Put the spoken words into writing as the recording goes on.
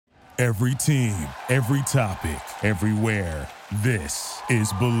Every team, every topic, everywhere. This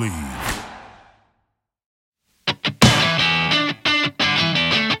is Believe.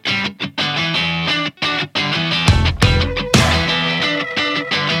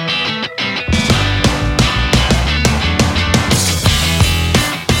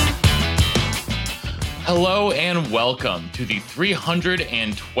 Hello and welcome to the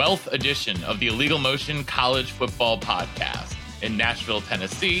 312th edition of the Illegal Motion College Football Podcast. In Nashville,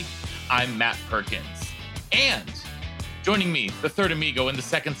 Tennessee, I'm Matt Perkins. And joining me, the third amigo in the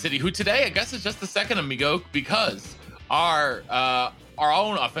second city, who today I guess is just the second amigo because our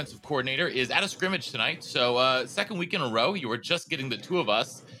own offensive coordinator is at a scrimmage tonight. So second week in a row, you were just getting the two of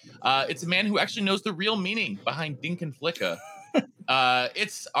us. It's a man who actually knows the real meaning behind Dink and Flicka.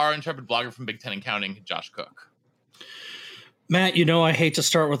 It's our intrepid blogger from Big XI and Counting, Josh Cook. Matt, you know I hate to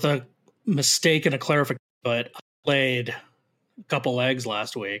start with a mistake and a clarification, but I laid a couple eggs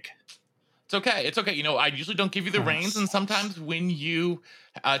last week. It's okay. It's okay. You know, I usually don't give you the reins, and sometimes when you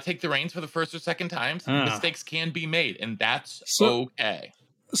take the reins for the first or second times, mistakes can be made, and that's okay.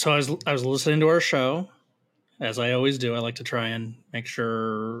 So I was listening to our show, as I always do. I like to try and make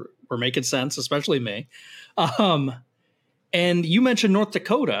sure we're making sense, especially me. And you mentioned North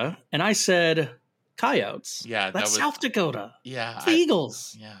Dakota, and I said Coyotes. Yeah, that's South Dakota. Yeah, it's the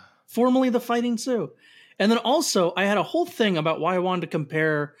Eagles. Yeah, formerly the Fighting Sioux. And then also, I had a whole thing about why I wanted to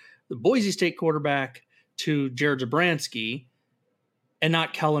compare the Boise State quarterback to Jared Zabransky and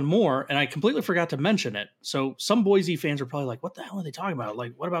not Kellen Moore, and I completely forgot to mention it. So some Boise fans are probably like, "What the hell are they talking about?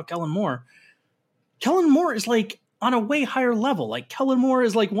 Like, what about Kellen Moore?" Kellen Moore is like on a way higher level. Like Kellen Moore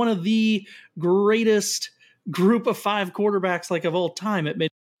is like one of the greatest group of five quarterbacks like of all time. It made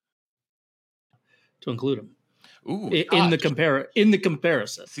to include him in the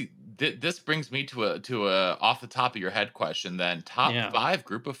comparison. See, this brings me to a off the top of your head question. Then top five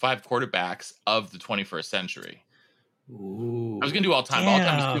group of five quarterbacks of the 21st century. Ooh, I was gonna do all time. All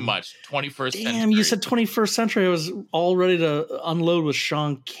time is too much. 21st century. Damn, you said 21st century. I was all ready to unload with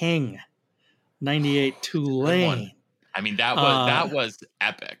Sean King, 98 Tulane. I mean that was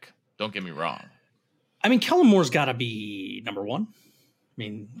epic. Don't get me wrong. I mean, Kellen Moore's got to be number one. I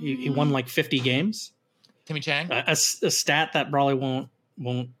mean, he won like 50 games. Timmy Chang, a stat that probably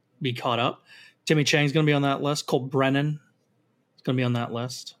won't be caught up. Timmy Chang's going to be on that list. Cole Brennan is going to be on that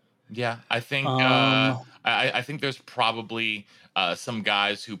list. Yeah, I think I think there's probably some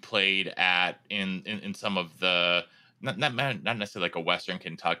guys who played in some of the not necessarily like a Western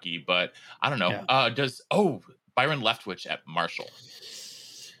Kentucky, but I don't know. Yeah. Byron Leftwich at Marshall.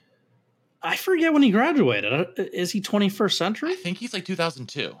 I forget when he graduated. Is he 21st century? I think he's like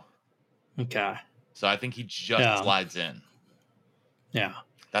 2002. Okay. So I think he just slides in. Yeah.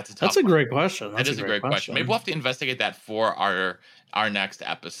 That's a great question. That is a great question. Maybe we'll have to investigate that for our next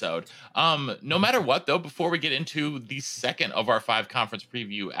episode. No matter what, though, before we get into the second of our 5 conference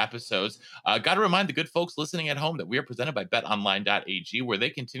preview episodes, got to remind the good folks listening at home that we are presented by betonline.ag, where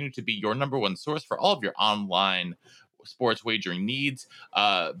they continue to be your number one source for all of your online sports wagering needs.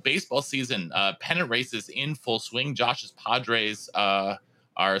 Baseball season, pennant races in full swing. Josh's Padres are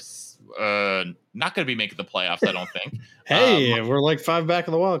not going to be making the playoffs, I don't think. Hey, we're like 5 back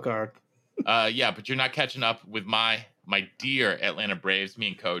of the wild card. Yeah, but you're not catching up with my dear Atlanta Braves. Me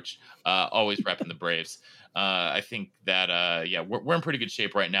and Coach always repping the Braves. I think that we're in pretty good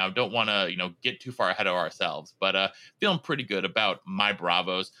shape right now. Don't want to get too far ahead of ourselves, but feeling pretty good about my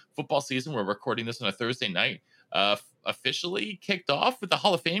Bravos. Football season. We're recording this on a Thursday night. Officially kicked off with the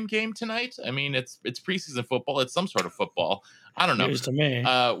Hall of Fame game tonight. I mean, it's preseason football. It's some sort of football. I don't know. News to me.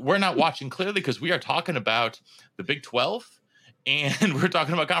 We're not watching clearly because we are talking about the Big 12 and we're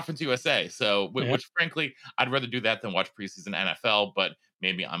talking about Conference USA. So, which frankly, I'd rather do that than watch preseason NFL, but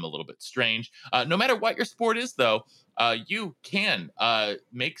maybe I'm a little bit strange. No matter what your sport is, though, you can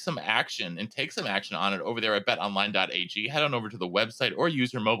make some action and take some action on it over there at betonline.ag. Head on over to the website or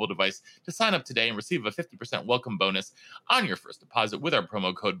use your mobile device to sign up today and receive a 50% welcome bonus on your first deposit with our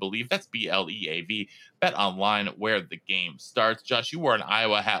promo code BELIEVE. That's BLEAV. BetOnline, where the game starts. Josh, you wore an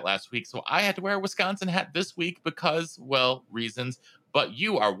Iowa hat last week, so I had to wear a Wisconsin hat this week because, well, reasons. But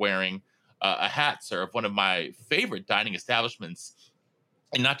you are wearing a hat, sir, of one of my favorite dining establishments,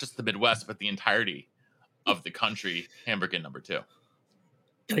 and not just the Midwest, but the entirety of the country, Hamburger number 2.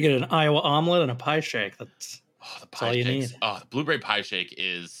 Gotta get an Iowa omelet and a pie shake. That's all you need. Oh, the blueberry pie shake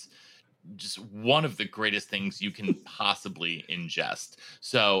is just one of the greatest things you can possibly ingest.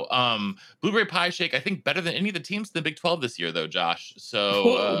 So, blueberry pie shake, I think better than any of the teams in the Big 12 this year, though, Josh.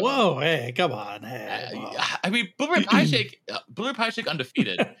 So, whoa, hey, come on. Hey, I mean, blueberry pie shake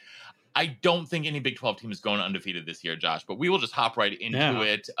undefeated. I don't think any Big 12 team is going undefeated this year, Josh, but we will just hop right into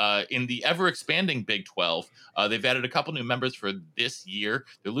it. In the ever-expanding Big 12, they've added a couple new members for this year.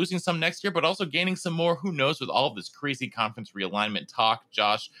 They're losing some next year, but also gaining some more. Who knows with all of this crazy conference realignment talk?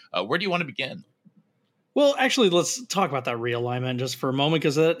 Josh, where do you want to begin? Well, actually, let's talk about that realignment just for a moment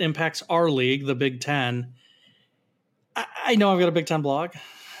because that impacts our league, the Big Ten. I know I've got a Big Ten blog.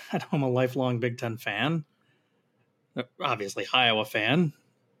 I know I'm a lifelong Big Ten fan. Obviously, Iowa fan,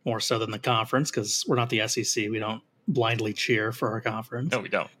 more so than the conference because we're not the SEC. We don't blindly cheer for our conference. No, we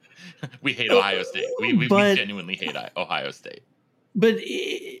don't. We hate Ohio State. We genuinely hate Ohio State. But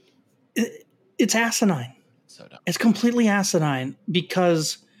it's asinine. So dumb. It's completely asinine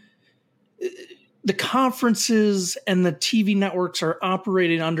because the conferences and the TV networks are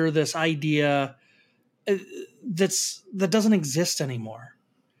operating under this idea that doesn't exist anymore.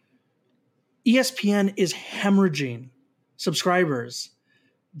 ESPN is hemorrhaging subscribers.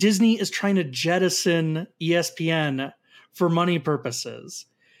 Disney is trying to jettison ESPN for money purposes.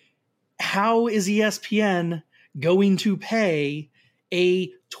 How is ESPN going to pay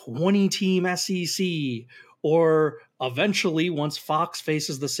a 20-team SEC or eventually, once Fox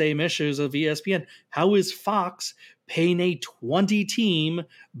faces the same issues of ESPN, how is Fox paying a 20-team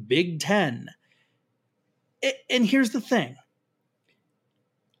Big Ten? And here's the thing.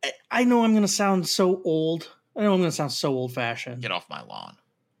 I know I'm going to sound so old. I know I'm going to sound so old-fashioned. Get off my lawn.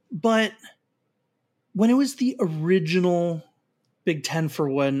 But when it was the original Big Ten for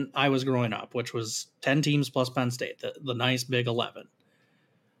when I was growing up, which was 10 teams plus Penn State, the nice Big 11,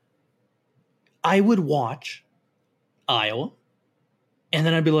 I would watch Iowa, and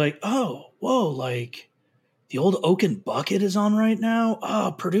then I'd be like, oh, whoa, like the old Oak and Bucket is on right now.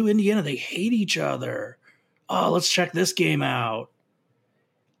 Oh, Purdue, Indiana, they hate each other. Oh, let's check this game out.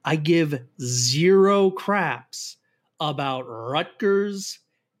 I give zero craps about Rutgers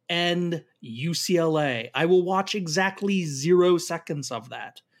and UCLA. I will watch exactly 0 seconds of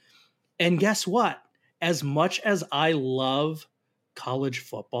that. And guess what? As much as I love college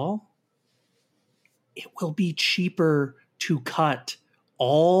football, it will be cheaper to cut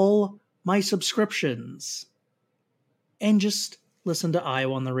all my subscriptions and just listen to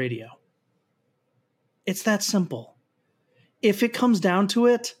Iowa on the radio. It's that simple. If it comes down to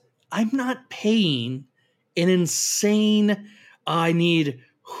it, I'm not paying an insane, I need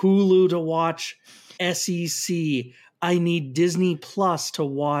Hulu to watch SEC. I need Disney Plus to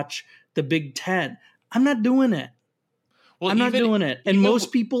watch the Big Ten. I'm not doing it. Well, I'm not doing it. And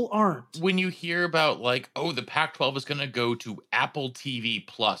most people aren't. When you hear about like, oh, the Pac-12 is going to go to Apple TV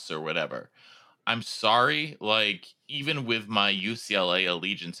Plus or whatever. I'm sorry. Like, even with my UCLA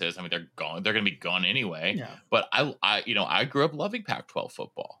allegiances, I mean, they're gone. They're going to be gone anyway. Yeah. But I grew up loving Pac-12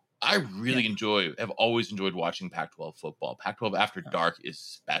 football. I really have always enjoyed watching Pac-12 football. Pac-12 After Dark is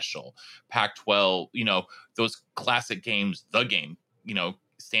special. Pac-12, those classic games, the game,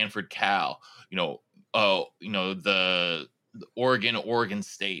 Stanford, Cal, the Oregon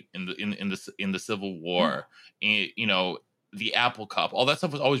State in the Civil War, the Apple Cup, all that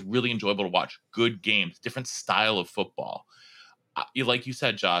stuff was always really enjoyable to watch. Good games, different style of football. Like you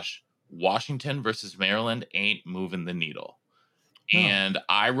said, Josh, Washington versus Maryland ain't moving the needle. And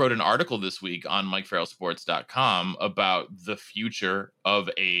I wrote an article this week on MikeFarrellSports.com about the future of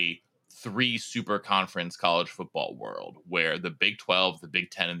a 3 super conference college football world where the Big 12, the Big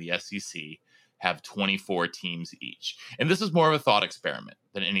 10, and the SEC have 24 teams each. And this is more of a thought experiment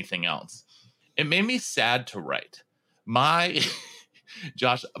than anything else. It made me sad to write. My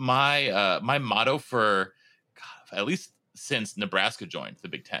motto for at least since Nebraska joined the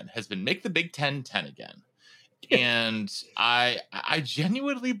Big Ten has been make the Big Ten 10 again. And I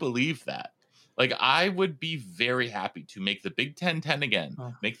genuinely believe that. Like, I would be very happy to make the Big Ten 10 again,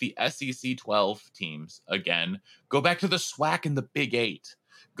 make the SEC 12 teams again, go back to the SWAC and the Big 8,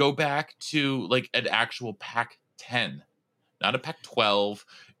 go back to like an actual Pac-10, not a Pac-12.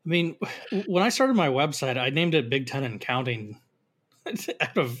 I mean, when I started my website, I named it Big Ten and Counting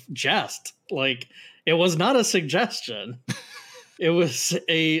out of jest. Like, it was not a suggestion. It was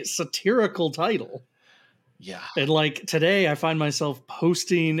a satirical title. Yeah. And like today, I find myself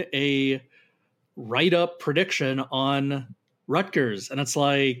posting a write-up prediction on Rutgers. And it's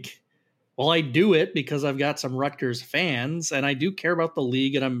like, well, I do it because I've got some Rutgers fans and I do care about the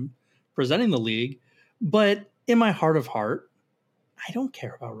league and I'm presenting the league. But in my heart of heart, I don't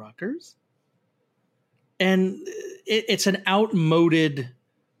care about Rutgers. And it's an outmoded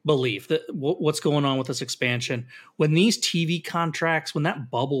belief that what's going on with this expansion. When these TV contracts, when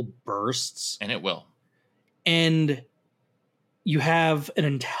that bubble bursts. And it will. And you have an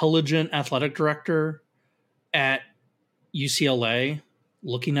intelligent athletic director at UCLA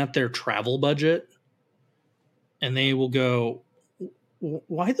looking at their travel budget and they will go,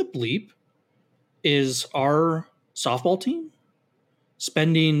 why the bleep is our softball team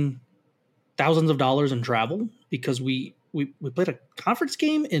spending thousands of dollars in travel because we played a conference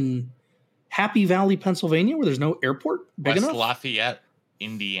game in Happy Valley, Pennsylvania, where there's no airport big West enough? Lafayette,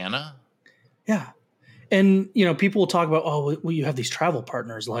 Indiana. Yeah. And, people will talk about, well, you have these travel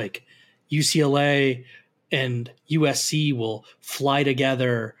partners like UCLA and USC will fly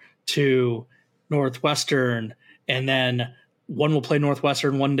together to Northwestern, and then one will play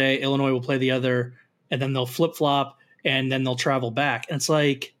Northwestern one day, Illinois will play the other, and then they'll flip-flop, and then they'll travel back. And it's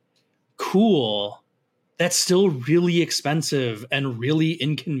like, cool. That's still really expensive and really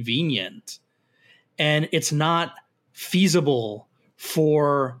inconvenient. And it's not feasible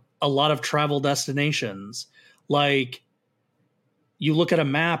for a lot of travel destinations. Like, you look at a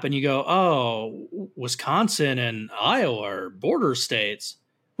map and you go, oh, Wisconsin and Iowa are border states.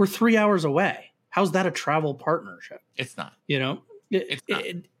 We're 3 hours away. How's that a travel partnership? It's not. It's not.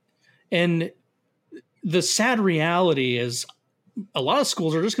 And the sad reality is a lot of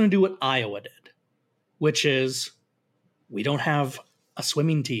schools are just going to do what Iowa did, which is we don't have a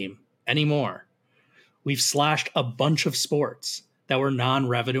swimming team anymore. We've slashed a bunch of sports that were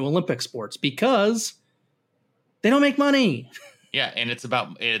non-revenue Olympic sports because they don't make money. Yeah, and it's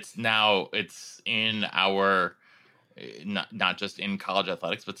in our, not just in college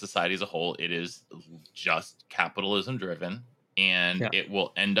athletics, but society as a whole. It is just capitalism driven, and it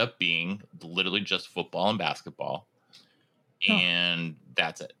will end up being literally just football and basketball. And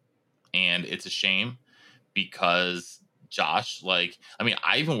that's it. And it's a shame because Josh, I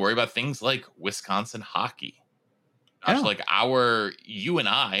even worry about things like Wisconsin hockey. Josh, you and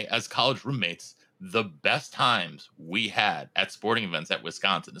I as college roommates, the best times we had at sporting events at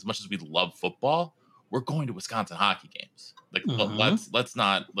Wisconsin, as much as we love football, we're going to Wisconsin hockey games. Let's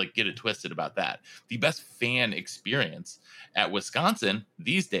not get it twisted about that. The best fan experience at Wisconsin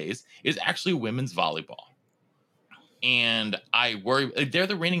these days is actually women's volleyball. And I worry, they're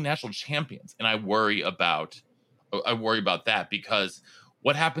the reigning national champions. And I worry about that because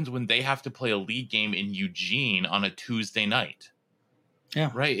what happens when they have to play a league game in Eugene on a Tuesday night? Yeah.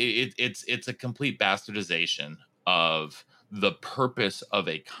 Right. It's a complete bastardization of the purpose of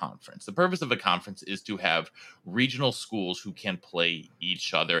a conference. The purpose of a conference is to have regional schools who can play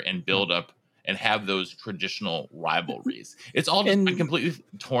each other and build up and have those traditional rivalries. It's all just been completely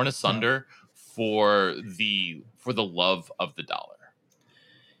torn asunder for the love of the dollar.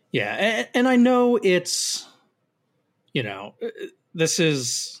 Yeah. And I know it's, this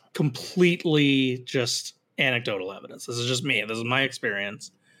is completely just anecdotal evidence. This is just me. This is my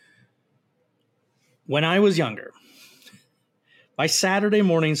experience. When I was younger, my Saturday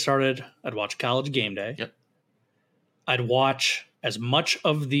morning started, I'd watch College Game Day. Yep. I'd watch as much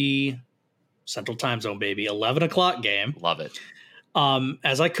of the Central Time Zone, baby, 11 o'clock game. Love it.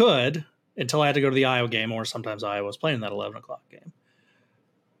 As I could until I had to go to the Iowa game, or sometimes Iowa was playing that 11 o'clock game.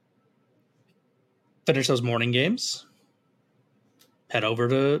 Finish those morning games. Head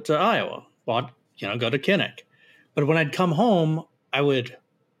over to Iowa. Go to Kinnick. But when I'd come home, I would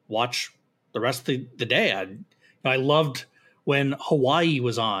watch the rest of the day. I loved when Hawaii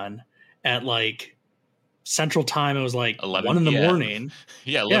was on at Central Time. It was 11, 1 in the morning.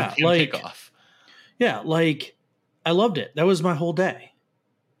 Yeah, 11 p.m. kickoff. Yeah, I loved it. That was my whole day.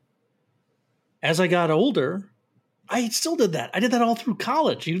 As I got older, I still did that. I did that all through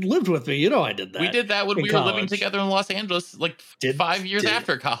college. You lived with me. I did that. We did that when we were living together in Los Angeles, 5 years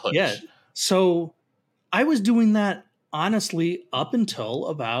after college. Yeah. So I was doing that, honestly, up until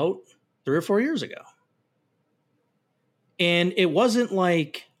about 3 or 4 years ago. And it wasn't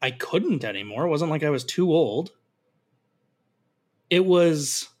like I couldn't anymore. It wasn't like I was too old. It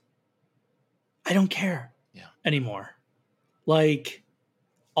was, I don't care anymore.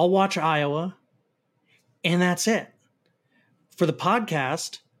 I'll watch Iowa, and that's it. For the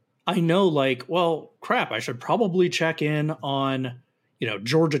podcast, I know well, crap, I should probably check in on,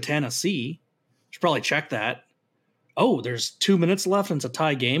 Georgia, Tennessee. Should probably check that. Oh, there's 2 minutes left and it's a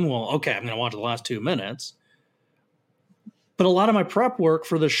tie game. Well, okay, I'm going to watch the last 2 minutes. But a lot of my prep work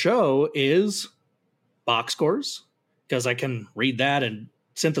for the show is box scores, because I can read that and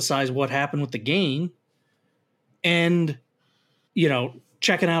synthesize what happened with the game, and,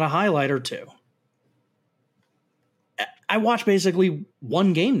 checking out a highlight or two. I watch basically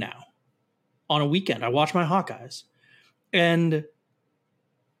one game now on a weekend. I watch my Hawkeyes. And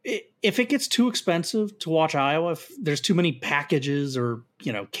if it gets too expensive to watch Iowa, if there's too many packages or,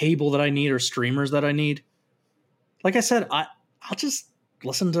 cable that I need or streamers that I need, like I said, I'll just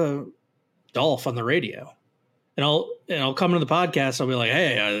listen to Dolph on the radio. and I'll come into the podcast. I'll be like,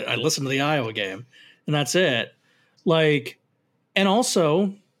 hey, I listened to the Iowa game, and that's it. Like, and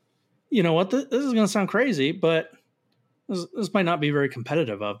also, you know what? This is going to sound crazy, but this might not be very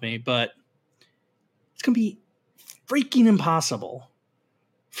competitive of me, but it's going to be freaking impossible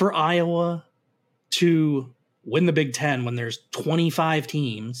for Iowa to win the Big Ten when there's 25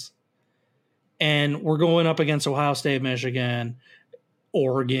 teams and we're going up against Ohio State, Michigan,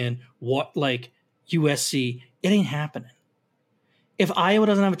 Oregon, USC. It ain't happening. If Iowa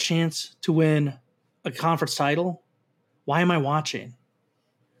doesn't have a chance to win a conference title, why am I watching?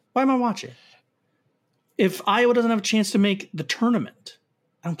 Why am I watching? If Iowa doesn't have a chance to make the tournament,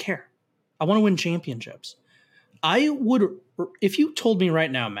 I don't care. I want to win championships. I would, if you told me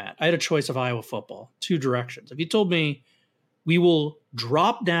right now, Matt, I had a choice of Iowa football, two directions. If you told me we will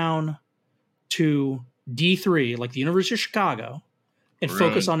drop down to D3, like the University of Chicago, and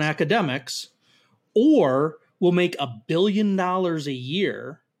focus on academics, or we'll make $1 billion a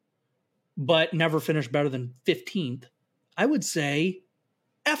year, but never finish better than 15th, I would say,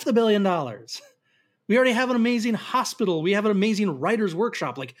 F the $1 billion. We already have an amazing hospital. We have an amazing writer's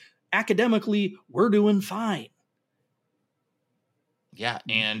workshop. Like, academically, we're doing fine. Yeah,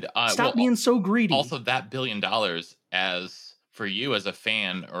 and stop being so greedy. Also, that $1 billion, as for you as a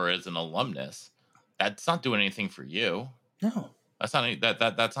fan or as an alumnus, that's not doing anything for you. No, that's not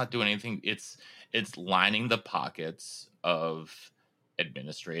that's not doing anything. It's lining the pockets of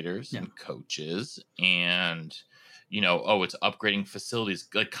administrators and coaches, and it's upgrading facilities,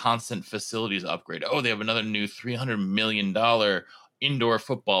 like constant facilities upgrade. Oh, they have another new $300 million indoor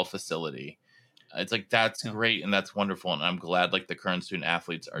football facility. It's like, that's great and that's wonderful, and I'm glad like the current student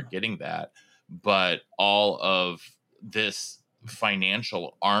athletes are getting that. But all of this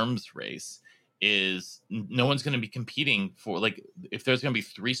financial arms race is, no one's going to be competing for, like, if there's going to be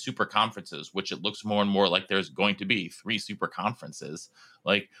 3 super conferences, which it looks more and more like there's going to be 3 super conferences,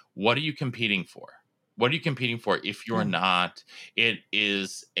 like, what are you competing for? What are you competing for if you're not?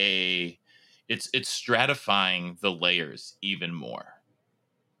 It's stratifying the layers even more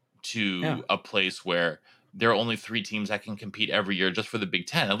to a place where there are only 3 teams that can compete every year just for the Big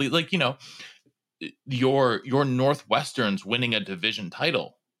Ten. At least, like, your Northwestern's winning a division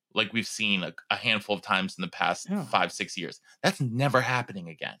title, like we've seen a handful of times in the past 5-6 years. That's never happening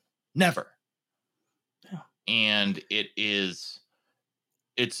again. Never. Yeah. And it's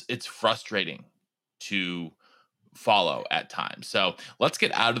frustrating to follow at times. So let's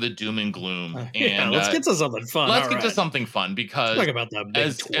get out of the doom and gloom and let's get to something fun. Let's get to something fun, because talk about that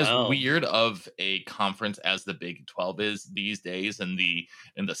Big 12. As weird of a conference as the Big 12 is these days, and the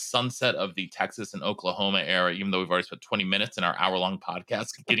sunset of the Texas and Oklahoma era, even though we've already spent 20 minutes in our hour-long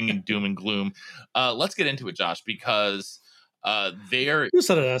podcast getting in doom and gloom, let's get into it, Josh, because who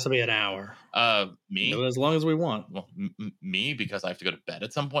said it has to be an hour? Me, as long as we want. Well, me, because I have to go to bed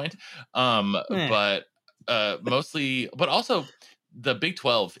at some point. But mostly, but also the Big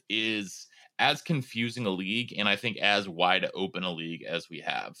 12 is as confusing a league, and I think as wide open a league as we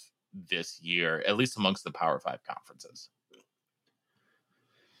have this year, at least amongst the Power 5 conferences.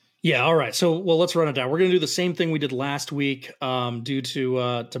 Yeah, all right. So, let's run it down. We're going to do the same thing we did last week, due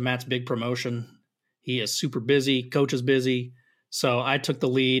to Matt's big promotion. He is super busy. Coach is busy. So I took the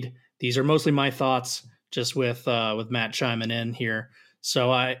lead. These are mostly my thoughts, just with Matt chiming in here. So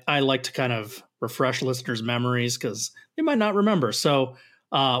I like to kind of refresh listeners' memories because they might not remember. So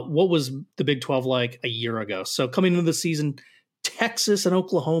what was the Big 12 like a year ago? So coming into the season, Texas and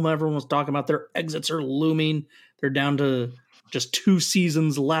Oklahoma, everyone was talking about their exits are looming. They're down to just 2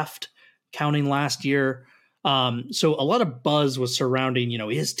 seasons left, counting last year. So a lot of buzz was surrounding,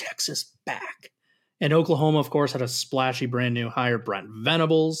 is Texas back? And Oklahoma, of course, had a splashy brand new hire, Brent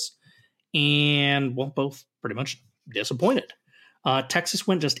Venables, and both pretty much disappointed. Texas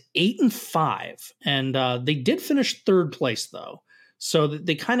went just 8-5, and they did finish 3rd place though. So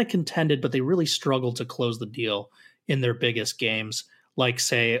they kind of contended, but they really struggled to close the deal in their biggest games, like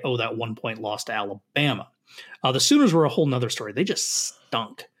say, that 1-point loss to Alabama. The Sooners were a whole nother story. They just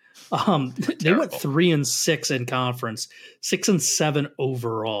stunk. They went 3-6 in conference, 6-7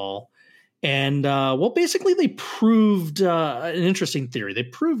 overall. And basically they proved an interesting theory. They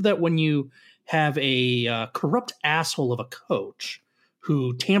proved that when you have a corrupt asshole of a coach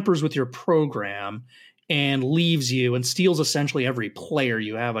who tampers with your program and leaves you and steals essentially every player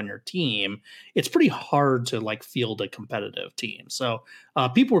you have on your team, it's pretty hard to field a competitive team. So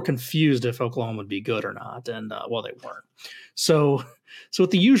people were confused if Oklahoma would be good or not, and they weren't. So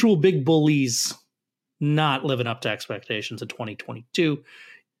with the usual big bullies not living up to expectations in 2022,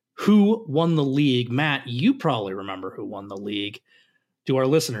 who won the league? Matt, you probably remember who won the league. do our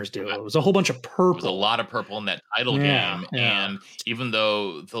listeners do? It was a whole bunch of purple. There was a lot of purple in that title game. Yeah. And even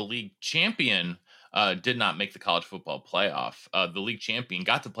though the league champion did not make the college football playoff, the league champion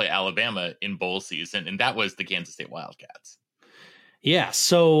got to play Alabama in bowl season, and that was the Kansas State Wildcats. Yeah,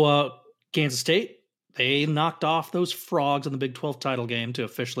 so Kansas State, they knocked off those frogs in the Big 12 title game to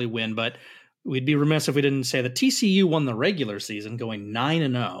officially win, but we'd be remiss if we didn't say that TCU won the regular season going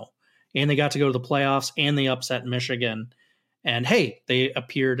 9-0, and they got to go to the playoffs, and they upset Michigan. And hey, they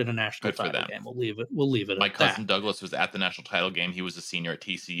appeared in a national title game. We'll leave it. My cousin Douglas was at the national title game. He was a senior at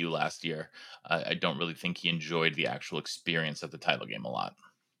TCU last year. I don't really think he enjoyed the actual experience of the title game a lot.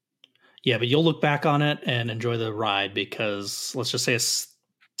 Yeah, but you'll look back on it and enjoy the ride, because let's just say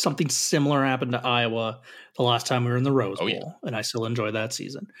something similar happened to Iowa the last time we were in the Rose Bowl, and I still enjoy that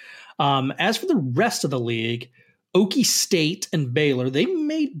season. As for the rest of the league, Okie State and Baylor, they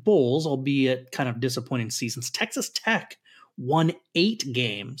made bowls, albeit kind of disappointing seasons. Texas Tech won 8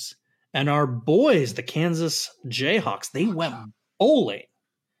 games, and our boys, the Kansas Jayhawks, they went bowling.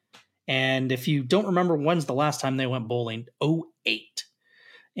 And if you don't remember, when's the last time they went bowling? 2008.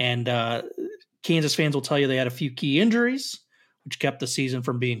 And Kansas fans will tell you they had a few key injuries, which kept the season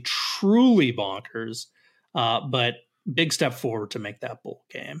from being truly bonkers. But big step forward to make that bowl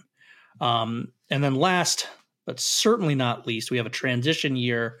game. And then last, but certainly not least, we have a transition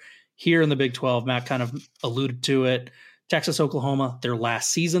year here in the Big 12. Matt kind of alluded to it. Texas, Oklahoma, their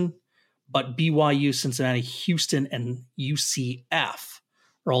last season. But BYU, Cincinnati, Houston, and UCF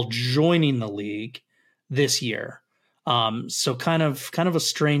are all joining the league this year. So kind of a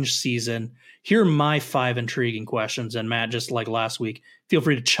strange season. Here are my 5 intriguing questions. And Matt, just like last week, feel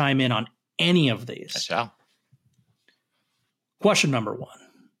free to chime in on any of these. I shall. Question number 1.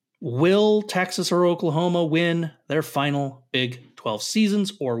 Will Texas or Oklahoma win their final Big 12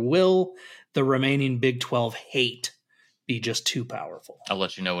 seasons, or will the remaining Big 12 hate be just too powerful? I'll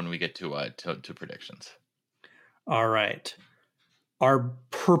let you know when we get to predictions. All right. Our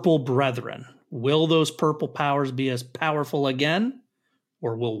purple brethren, will those purple powers be as powerful again,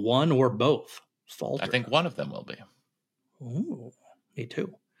 or will one or both falter? I think one of them will be. Ooh, me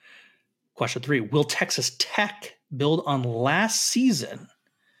too. Question 3, will Texas Tech build on last season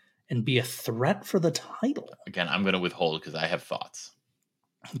and be a threat for the title? Again, I'm going to withhold because I have thoughts.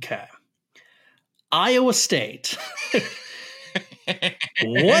 Okay. Iowa State.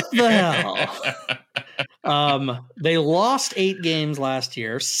 What the hell? They lost 8 games last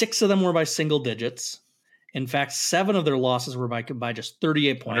year. 6 of them were by single digits. In fact, 7 of their losses were by just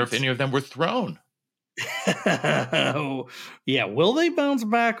 38 points. I wonder if any of them were thrown. Yeah, will they bounce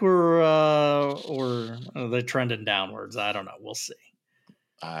back, or are they trending downwards? I don't know. We'll see.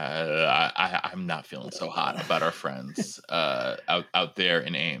 I'm not feeling so hot about our friends out there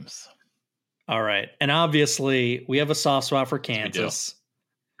in Ames. All right, and obviously we have a soft spot for Kansas.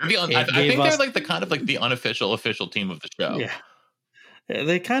 I think they're like the kind of like the unofficial official team of the show. Yeah,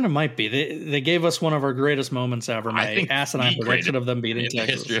 they kind of might be. They gave us one of our greatest moments ever. My asinine prediction of them beating Texas.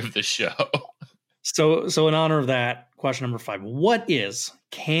 The history of the show. So in honor of that, question number 5: what is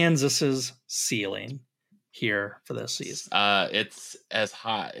Kansas's ceiling here for this season? It's as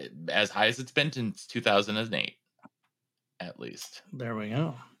high as it's been since 2008, at least. There we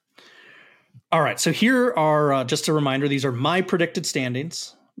go. All right, so here are just a reminder. These are my predicted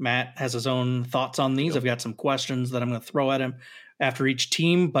standings. Matt has his own thoughts on these. Yep. I've got some questions that I'm going to throw at him after each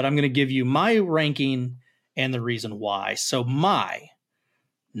team, but I'm going to give you my ranking and the reason why. So my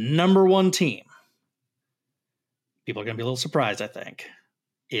number 1 team, people are going to be a little surprised, I think,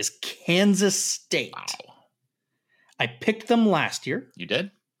 is Kansas State. Wow. I picked them last year. You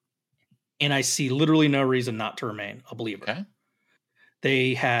did? And I see literally no reason not to remain a believer. Okay.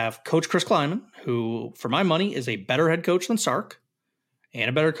 They have Coach Chris Klieman, who, for my money, is a better head coach than Sark and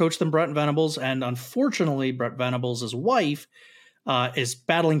a better coach than Brent Venables. And unfortunately, Brent Venables' wife is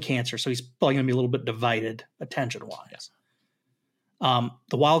battling cancer, so he's probably going to be a little bit divided attention-wise. Yeah.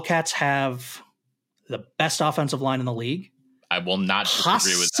 The Wildcats have the best offensive line in the league. I will not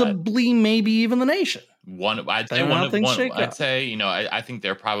disagree with that. Possibly, maybe even the nation. I'd say, I think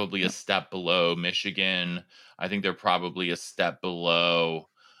they're probably a step below Michigan. I think they're probably a step below.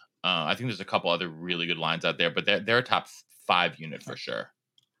 I think there's a couple other really good lines out there, but they're a top 5 unit for sure.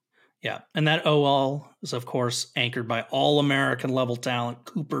 Yeah, and that OL is, of course, anchored by all-American level talent,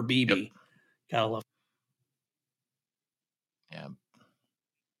 Cooper Beebe. Yep. Gotta love. Yeah.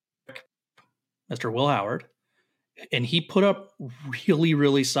 Mr. Will Howard. And he put up really,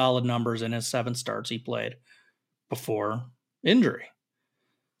 really solid numbers in his 7 starts he played before injury.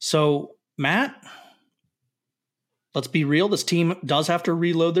 So, Matt, let's be real. This team does have to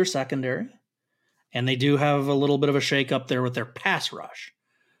reload their secondary. and they do have a little bit of a shake up there with their pass rush.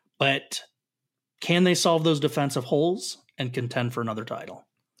 But can they solve those defensive holes and contend for another title?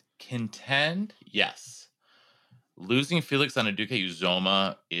 Contend, yes. Losing Felix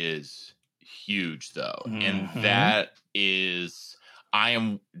Anudike-Uzomah is huge, though, and that is.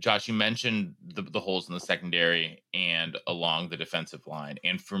 Josh, you mentioned the holes in the secondary and along the defensive line,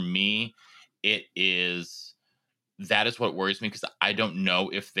 and for me, that is what worries me, because I don't know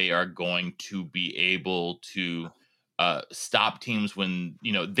if they are going to be able to stop teams when,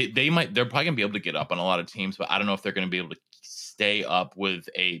 they're probably gonna be able to get up on a lot of teams, but I don't know if they're going to be able to stay up with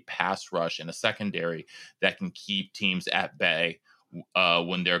a pass rush and a secondary that can keep teams at bay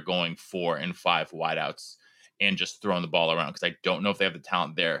when they're going 4 and 5 wideouts and just throwing the ball around, because I don't know if they have the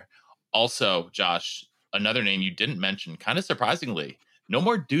talent there. Also, Josh, another name you didn't mention, kind of surprisingly, no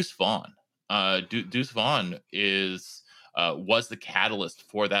more Deuce Vaughn. Deuce Vaughn was the catalyst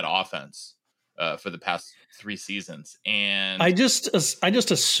for that offense for the past 3 seasons, and I just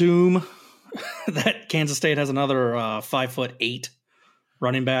assume that Kansas State has another 5'8"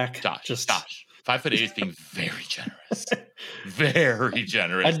 running back. Josh, 5'8" is being very generous. Very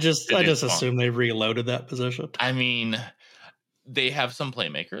generous. I just assume they reloaded that position. I mean, they have some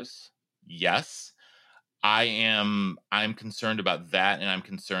playmakers. Yes. I'm concerned about that, and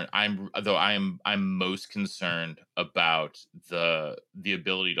I'm most concerned about the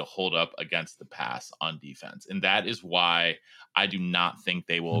ability to hold up against the pass on defense. And that is why I do not think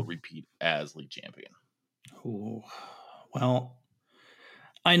they will repeat as league champion. Ooh. Well,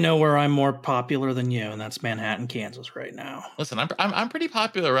 I know where I'm more popular than you, and that's Manhattan, Kansas right now. Listen, I'm pretty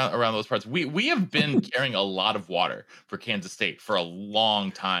popular around those parts. We have been carrying a lot of water for Kansas State for a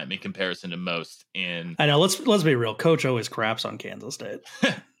long time in comparison to most. I know. Let's be real. Coach always craps on Kansas State.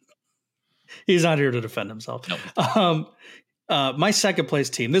 He's not here to defend himself. No. My second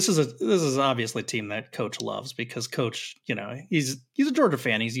place team. This is obviously a team that Coach loves, because Coach, he's a Georgia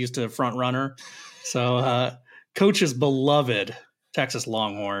fan. He's used to front runner, so Coach's beloved Texas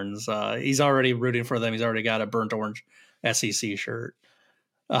Longhorns. He's already rooting for them. He's already got a burnt orange SEC shirt.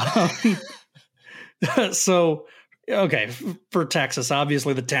 So, okay, for Texas,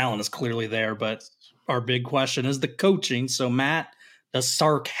 obviously the talent is clearly there, but our big question is the coaching. So, Matt, does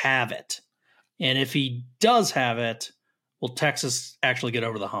Sark have it? And if he does have it, will Texas actually get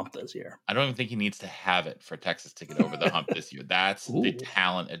over the hump this year? I don't even think he needs to have it for Texas to get over the hump this year. That's the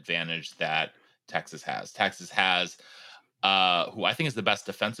talent advantage that Texas has. Texas has who I think is the best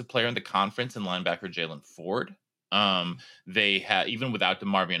defensive player in the conference in linebacker Jalen Ford. They have, even without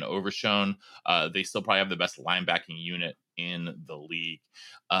DeMarvion Overshown, they still probably have the best linebacking unit in the league.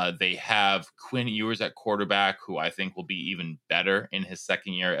 They have Quinn Ewers at quarterback, who I think will be even better in his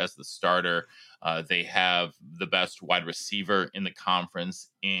second year as the starter. They have the best wide receiver in the conference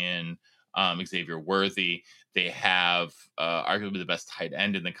in Xavier Worthy. They have arguably the best tight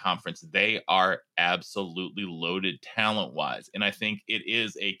end in the conference. They are absolutely loaded talent-wise. And I think it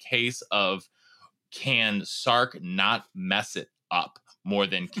is a case of, can Sark not mess it up more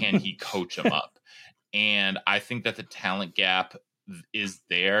than can he coach him up? And I think that the talent gap is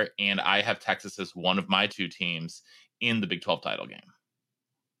there. And I have Texas as one of my 2 teams in the Big 12 title game.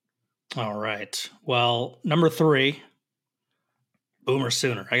 All right. Well, number 3, Boomer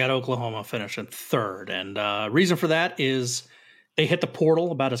Sooner. I got Oklahoma finishing 3rd. And reason for that is they hit the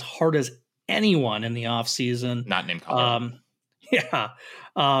portal about as hard as anyone in the offseason. Not named Colorado. Yeah.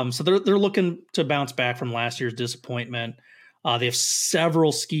 So they're looking to bounce back from last year's disappointment. They have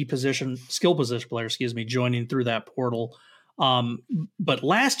several skill position players, joining through that portal. But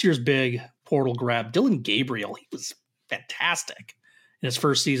last year's big portal grab, Dylan Gabriel, he was fantastic in his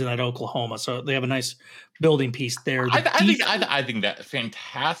first season at Oklahoma. So they have a nice building piece there. I think that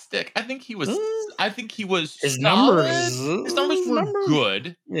fantastic. I think he was. I think he was. His solid. numbers. His numbers were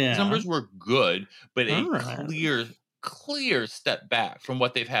good. Yeah. His numbers were good, but clear step back from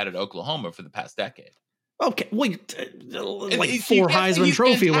what they've had at Oklahoma for the past decate. Okay, wait, like 4 Heisman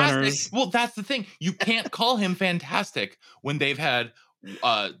Trophy winners. Well, that's the thing. You can't call him fantastic when they've had 2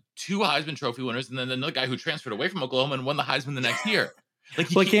 Heisman Trophy winners, and then another guy who transferred away from Oklahoma and won the Heisman the next year. Like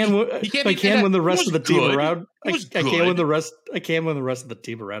he can't win the rest of the team around. I can't win the rest of the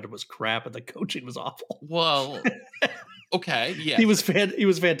team around. It was crap, and the coaching was awful. Well, okay, yeah, he was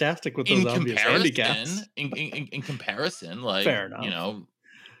fantastic with those obvious handicaps. In comparison, like, fair enough.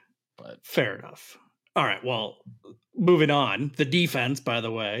 But fair enough. All right, well, moving on. The defense, by the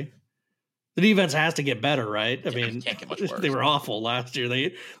way, the defense has to get better, right? I mean, can't get much worse. They were awful last year.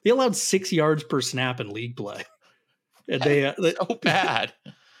 They allowed 6 yards per snap in league play. And they so bad.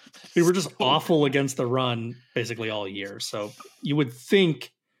 They were just awful against the run basically all year. So you would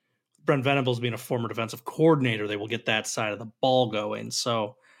think Brent Venables being a former defensive coordinator, they will get that side of the ball going.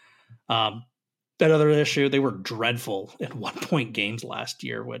 So that other issue, they were dreadful in 1-point games last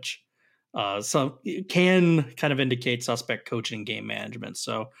year, which so it can kind of indicate suspect coaching and game management.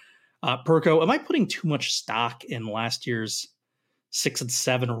 So Perko, am I putting too much stock in last year's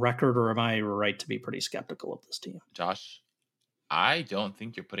 6-7 record, or am I right to be pretty skeptical of this team? Josh, I don't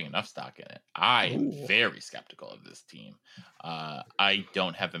think you're putting enough stock in it. I am very skeptical of this team. I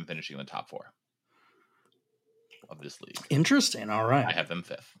don't have them finishing in the top 4 of this league. Interesting. All right. I have them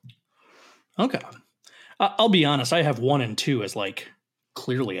 5th. Okay. I'll be honest. I have 1 and 2 as like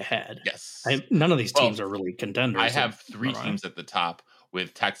clearly ahead. Yes. None of these teams are really contenders. I have 3 teams at the top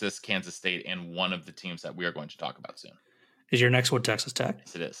with Texas, Kansas State, and one of the teams that we are going to talk about soon. Is your next one Texas Tech?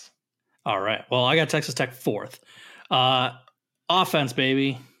 Yes, it is. All right. Well, I got Texas Tech 4th. Offense,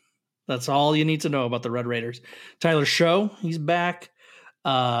 baby. That's all you need to know about the Red Raiders. Tyler Show, he's back.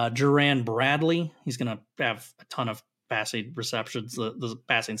 Duran Bradley, he's going to have a ton of passing receptions. The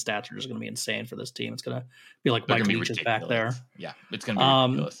passing stats are just going to be insane for this team. It's going to be like Mike Leach is back there. Yeah, it's going to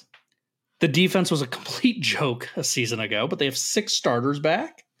be ridiculous. The defense was a complete joke a season ago, but they have 6 starters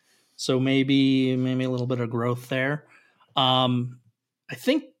back. So maybe a little bit of growth there. I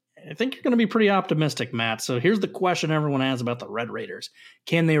think you're going to be pretty optimistic, Matt. So here's the question everyone has about the Red Raiders.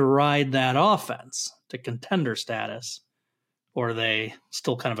 Can they ride that offense to contender status, or are they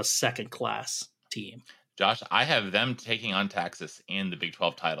still kind of a second-class team? Josh, I have them taking on Texas in the Big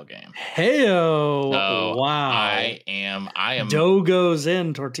 12 title game. Hey-o. So wow. I am dough goes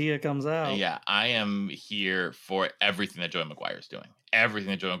in, tortilla comes out. Yeah, I am here for everything that Joey McGuire is doing.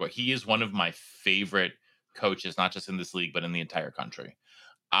 Everything that Joey McGuire. He is one of my favorite coaches, not just in this league, but in the entire country.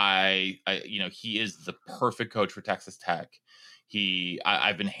 He is the perfect coach for Texas Tech.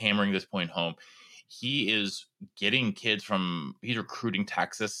 I've been hammering this point home. He is getting kids he's recruiting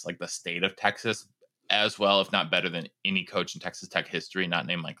Texas, like the state of Texas, as well, if not better than any coach in Texas Tech history, not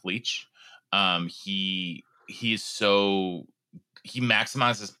named Mike Leach. He maximizes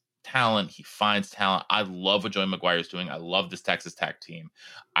talent. He finds talent. I love what Joey McGuire is doing. I love this Texas Tech team.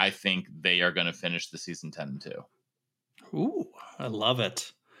 I think they are going to finish the season 10-2. Ooh, I love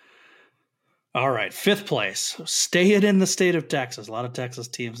it. All right, 5th place. Stay it in the state of Texas. A lot of Texas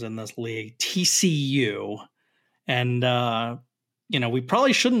teams in this league. TCU. And, we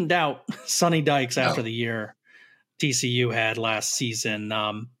probably shouldn't doubt Sonny Dykes after the year TCU had last season.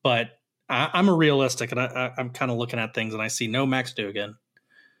 But I'm a realistic, and I'm kind of looking at things, and I see no Max Dugan,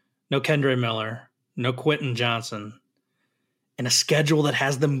 no Kendre Miller, no Quentin Johnson, and a schedule that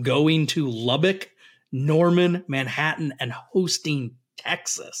has them going to Lubbock, Norman, Manhattan, and hosting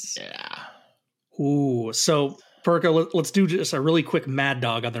Texas. Yeah. Ooh, so Perko, let's do just a really quick mad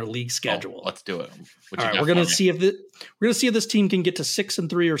dog on their league schedule. Let's do it. All right, we're gonna see if this team can get to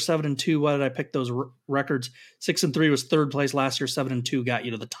 6-3 or 7-2. Why did I pick those records? 6-3 was 3rd place last year. 7-2 got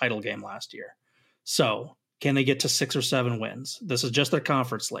you to the title game last year. So can they get to 6 or 7 wins? This is just their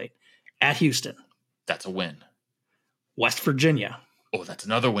conference slate. At Houston, that's a win. West Virginia. Oh, that's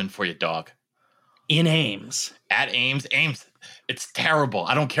another win for you, dog. In Ames. At Ames, it's terrible.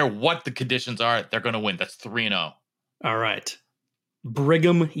 I don't care what the conditions are. They're going to win. That's 3-0. All right.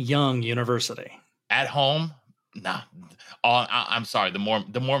 Brigham Young University. At home, nah. I'm sorry.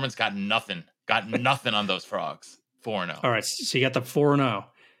 The Mormons got nothing. Got nothing on those frogs. 4-0. All right. So you got the 4-0.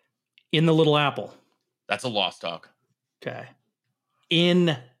 In the Little Apple. That's a loss, dog. Okay.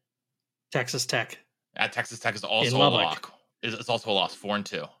 In Texas Tech. At Texas Tech is also a loss. It's also a loss.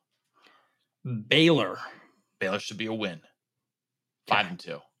 4-2. Baylor should be a win.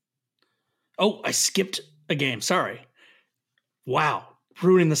 5-2. Oh, I skipped a game. Sorry. Wow,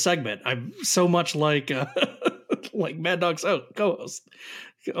 ruining the segment. I'm so much like like Mad Dog's co-host.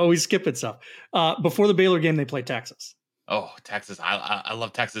 Always skipping stuff. Before the Baylor game, they played Texas. Oh, Texas! I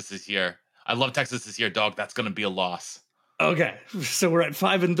love Texas this year. I love Texas this year, dog. That's going to be a loss. Okay, so we're at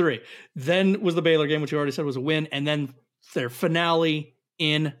 5-3. Then was the Baylor game, which you already said was a win, and then their finale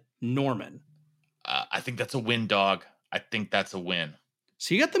in Norman. I think that's a win, dog. I think that's a win.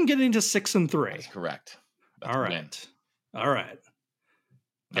 So you got them getting to 6-3. That's correct. That's all right. A win. All right.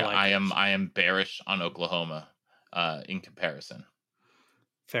 Yeah, I am bearish on Oklahoma in comparison.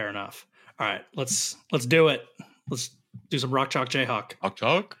 Fair enough. All right, let's do it. Let's do some Rock Chalk Jayhawk. Rock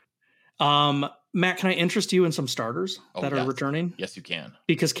Chalk. Matt, can I interest you in some starters that are returning? Yes, you can.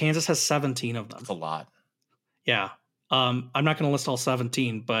 Because Kansas has 17 of them. That's a lot. Yeah. I'm not going to list all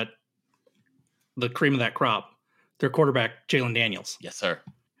 17, but the cream of that crop, their quarterback, Jalen Daniels. Yes, sir.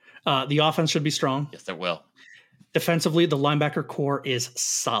 The offense should be strong. Yes, it will. Defensively, the linebacker core is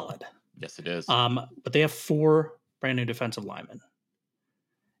solid. Yes, it is. But they have 4 brand new defensive linemen.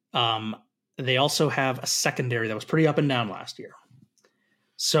 They also have a secondary that was pretty up and down last year.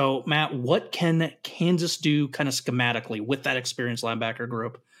 So, Matt, what can Kansas do kind of schematically with that experienced linebacker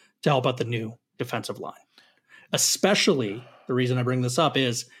group to help out the new defensive line? Especially, the reason I bring this up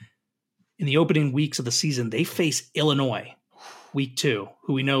is in the opening weeks of the season, they face Illinois week 2,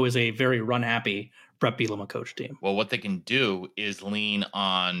 who we know is a very run-happy Brett Bielema coach team. Well, what they can do is lean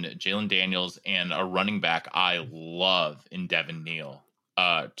on Jalen Daniels and a running back I love in Devin Neal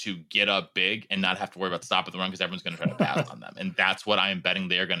to get up big and not have to worry about stopping the run because everyone's going to try to pass on them. And that's what I am betting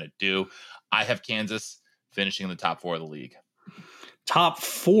they're going to do. I have Kansas finishing in the top 4 of the league. Top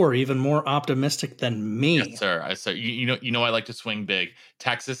 4, even more optimistic than me. Yes, sir. You know I like to swing big.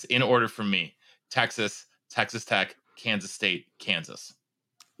 Texas in order for me. Texas, Texas Tech, Kansas State, Kansas.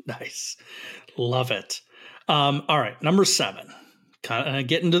 Nice. Love it. All right, number 7. Kind of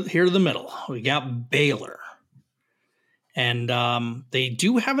getting to the middle. We got Baylor. And they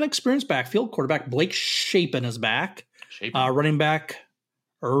do have an experienced backfield. Quarterback Blake Shapen is back. Running back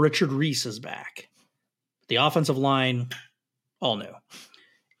Richard Reese is back. The offensive line, all new.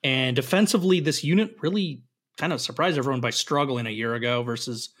 And defensively, this unit really kind of surprised everyone by struggling a year ago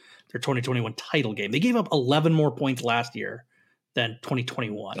versus their 2021 title game. They gave up 11 more points last year than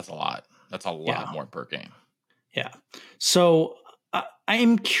 2021. That's a lot. That's a lot more per game. Yeah. So I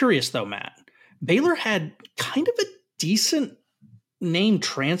am curious, though, Matt. Baylor had kind of a decent name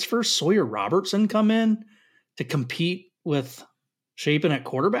transfer, Sawyer Robertson, come in to compete with Shapen at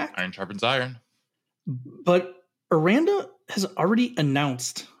quarterback. Iron sharpens iron. But Aranda has already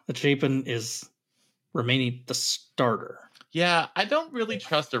announced that Shapen is remaining the starter. Yeah, I don't really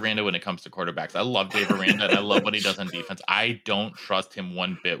trust Aranda when it comes to quarterbacks. I love Dave Aranda, and I love what he does on defense. I don't trust him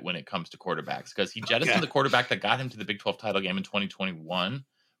one bit when it comes to quarterbacks because he jettisoned the quarterback that got him to the Big 12 title game in 2021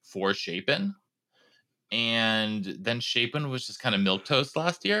 for Shapen. And then Shapen was just kind of milquetoast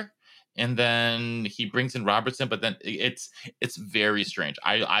last year. And then he brings in Robertson, but then it's very strange.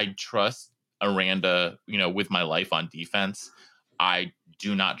 I trust Aranda, with my life on defense. I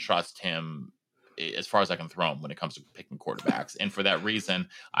do not trust him as far as I can throw him when it comes to picking quarterbacks. And for that reason,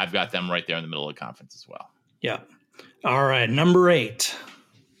 I've got them right there in the middle of the conference as well. Yeah. All right. Number 8.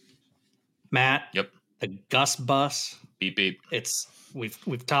 Matt. Yep. The Gus bus. Beep, beep.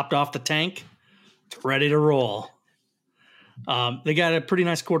 We've topped off the tank. It's ready to roll. They got a pretty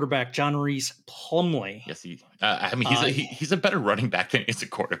nice quarterback, John Reese Plumlee. Yes, he's a better running back than he's a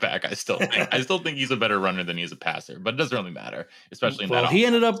quarterback. I still think he's a better runner than he's a passer, but it doesn't really matter, especially in that. He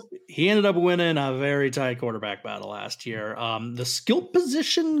ended up winning a very tight quarterback battle last year. The skill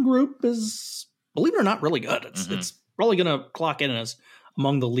position group is, believe it or not, really good. It's probably going to clock in as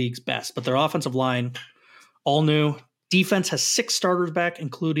among the league's best. But their offensive line, all new. Defense has 6 starters back,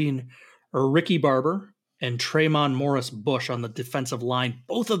 including Ricky Barber and Tremon Morris Bush on the defensive line.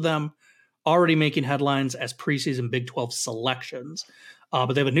 Both of them already making headlines as preseason Big 12 selections.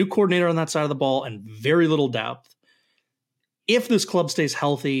 But they have a new coordinator on that side of the ball and very little depth. If this club stays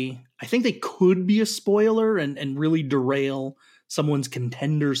healthy, I think they could be a spoiler and really derail someone's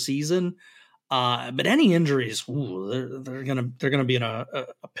contender season. But any injuries, they're gonna be in a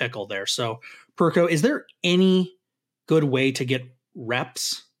pickle there. So, Perko, is there any good way to get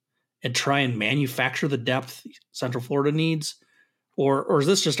reps and try and manufacture the depth Central Florida needs? Or is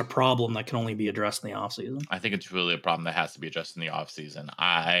this just a problem that can only be addressed in the offseason? I think it's really a problem that has to be addressed in the offseason.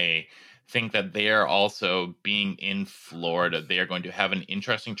 I think that they are also, being in Florida, they are going to have an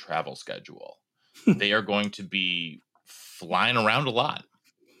interesting travel schedule. They are going to be flying around a lot.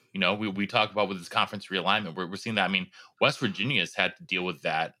 We talk about with this conference realignment, we're seeing that. I mean, West Virginia has had to deal with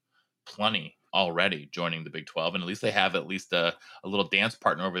that plenty already, joining the Big 12, and at least they have a little dance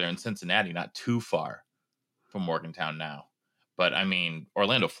partner over there in Cincinnati, not too far from Morgantown now. But I mean,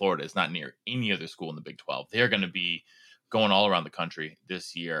 Orlando, Florida is not near any other school in the Big 12. They're going to be going all around the country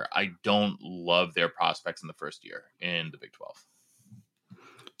this year. I don't love their prospects in the first year in the Big 12.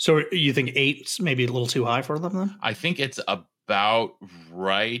 So you think 8's maybe a little too high for them then? I think it's about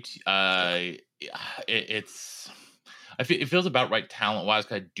right. It feels about right talent-wise,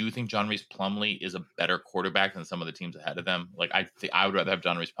 because I do think John Reese Plumlee is a better quarterback than some of the teams ahead of them. Like, I would rather have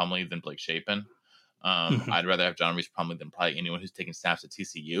John Reese Plumlee than Blake Shapen. I'd rather have John Reese Plumlee than probably anyone who's taking snaps at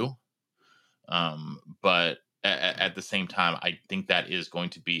TCU. But at the same time, I think that is going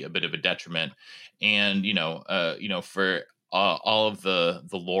to be a bit of a detriment. And, for all of the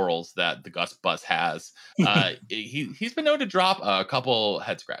laurels that the Gus Bus has, he's been known to drop a couple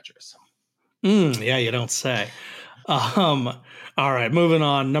head scratchers. Yeah, you don't say. All right, moving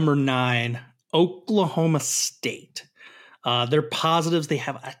on. Number 9, Oklahoma State. They're positives. They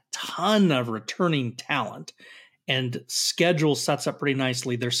have a ton of returning talent, and schedule sets up pretty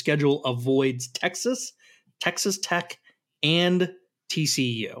nicely. Their schedule avoids Texas Tech, and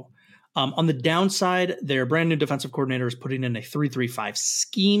TCU. On the downside, their brand new defensive coordinator is putting in a 3-3-5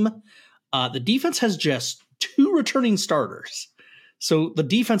 scheme. The defense has just 2 returning starters. So the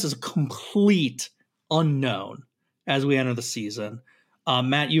defense is a complete unknown as we enter the season.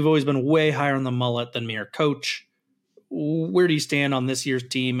 Matt, you've always been way higher on the mullet than mere coach. Where do you stand on this year's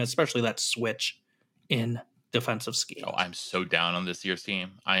team, especially that switch in defensive scheme? Oh, I'm so down on this year's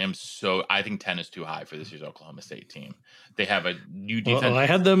team. I think 10 is too high for this year's Oklahoma State team. They have a new defense. Well, I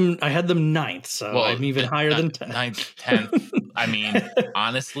had them ninth, so I'm even higher than 10th. 9th, 10th. I mean,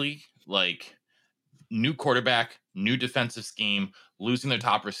 honestly, like, new quarterback, new defensive scheme, losing their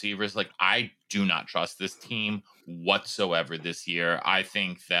top receivers. Like, I do not trust this team whatsoever this year. I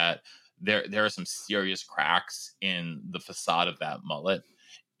think that there are some serious cracks in the facade of that mullet.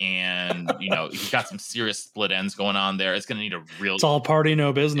 And, he's got some serious split ends going on there. It's going to need a real... It's all party,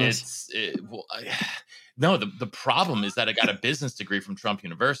 no business. No, the problem is that I got a business degree from Trump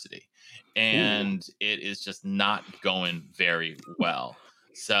University. And it is just not going very well.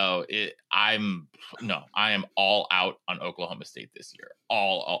 So I am all out on Oklahoma State this year.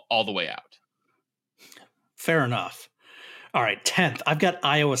 All the way out. Fair enough. All right, 10th, I've got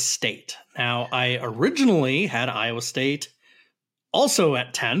Iowa State. Now, I originally had Iowa State also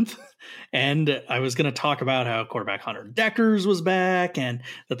at 10th, and I was going to talk about how quarterback Hunter Deckers was back and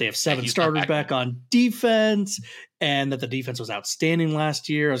that they have 7 starters back on defense and that the defense was outstanding last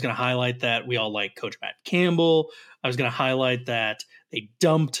year. I was going to highlight that we all like Coach Matt Campbell. I was going to highlight that they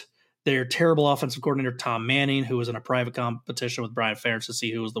dumped their terrible offensive coordinator, Tom Manning, who was in a private competition with Brian Ferentz to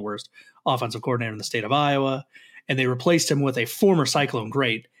see who was the worst offensive coordinator in the state of Iowa. And they replaced him with a former Cyclone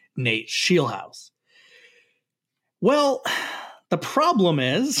great, Nate Scheelhaus. Well, the problem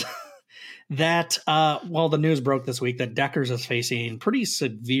is that, the news broke this week that Deckers is facing pretty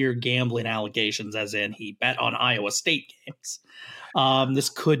severe gambling allegations, as in he bet on Iowa State games. This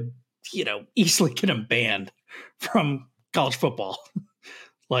could, easily get him banned from college football.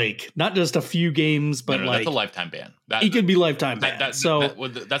 Like, not just a few games, but that's a lifetime ban. He could be lifetime banned. That's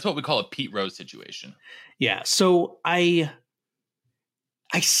what we call a Pete Rose situation. Yeah. So I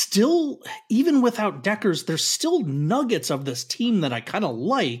still, even without Deckers, there's still nuggets of this team that I kind of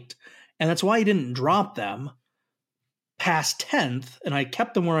liked. And that's why I didn't drop them past 10th. And I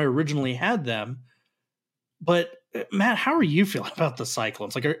kept them where I originally had them. But Matt, how are you feeling about the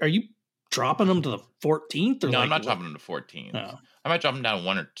Cyclones? Like, are you dropping them to the 14th? No, I'm not dropping them to 14th. No. I might drop them down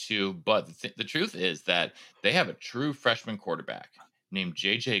 1 or 2, but the truth is that they have a true freshman quarterback named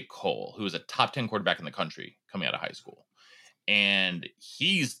J.J. Cole, who is a top 10 quarterback in the country coming out of high school. And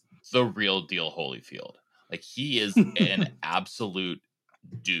he's the real deal Holyfield. Like, he is an absolute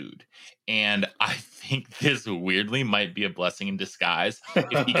dude. And I think this weirdly might be a blessing in disguise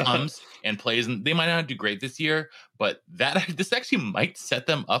if he comes and plays. And they might not do great this year, but this actually might set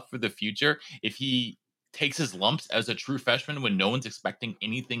them up for the future if he takes his lumps as a true freshman when no one's expecting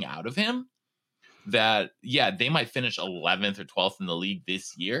anything out of him. That, they might finish 11th or 12th in the league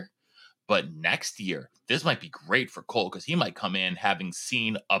this year. But next year, this might be great for Cole because he might come in having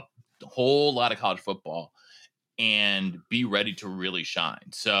seen a whole lot of college football and be ready to really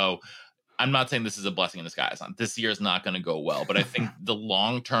shine. So I'm not saying this is a blessing in disguise. This year is not going to go well, but I think the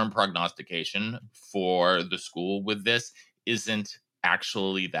long-term prognostication for the school with this isn't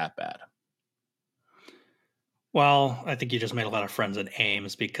actually that bad. Well, I think you just made a lot of friends at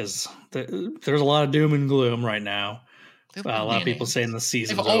Ames because there's a lot of doom and gloom right now. A lot of people saying the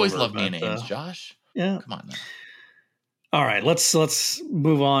season's over. They've always loved me in Ames, Josh. Yeah. Come on now. All right, let's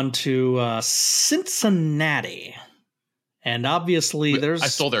move on to Cincinnati. And obviously I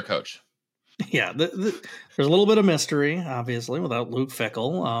stole their coach. Yeah, there's a little bit of mystery, obviously, without Luke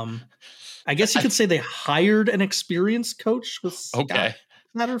Fickell. I guess you could say they hired an experienced coach with Scott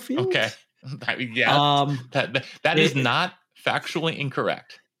Satterfield. Okay. Yeah, that is not factually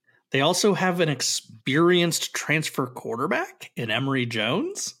incorrect. They also have an experienced transfer quarterback in Emory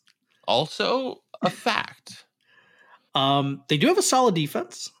Jones. Also a fact. They do have a solid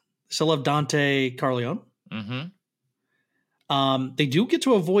defense. They still have Dante Carleone. Mm-hmm. They do get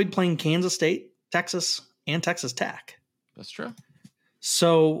to avoid playing Kansas State, Texas, and Texas Tech. That's true.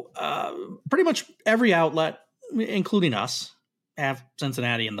 So pretty much every outlet, including us, have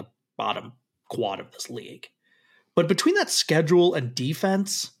Cincinnati in the bottom quad of this league. But between that schedule and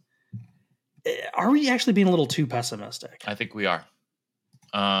defense, are we actually being a little too pessimistic? I think we are.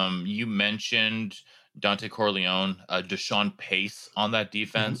 You mentioned Dante Corleone, Deshaun Pace on that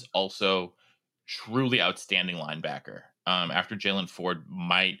defense, also truly outstanding linebacker. after Jalen Ford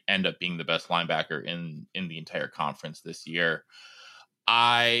might end up being the best linebacker in the entire conference this year.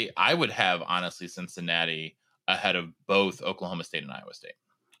 I would have, honestly, Cincinnati ahead of both Oklahoma State and Iowa State.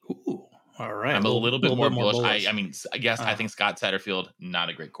 Ooh, all right. I'm a little bit more bullish. bullish. I mean, yes, I think Scott Satterfield, not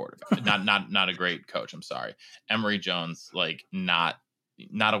a great quarterback, not a great coach. I'm sorry. Emory Jones, like not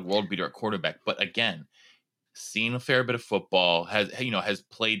a world beater at quarterback, but again, seen a fair bit of football, has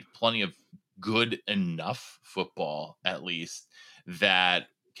played plenty of good enough football, at least, that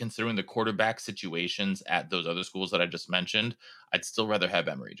considering the quarterback situations at those other schools that I just mentioned, I'd still rather have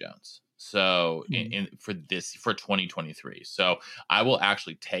Emory Jones. So for 2023. So I will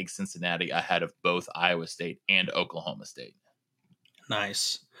actually take Cincinnati ahead of both Iowa State and Oklahoma State.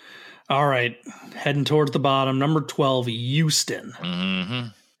 Nice. All right. Heading towards the bottom. Number 12, Houston.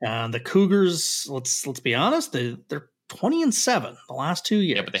 Mm-hmm. The Cougars, let's be honest, they're 20-7 the last 2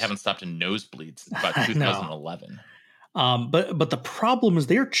 years. Yeah, but they haven't stopped in nosebleeds since about 2011. But the problem is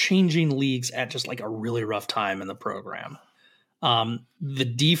they're changing leagues at just like a really rough time in the program. The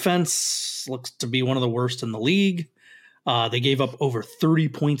defense looks to be one of the worst in the league. They gave up over 30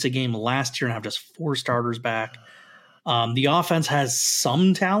 points a game last year and have just 4 starters back. The offense has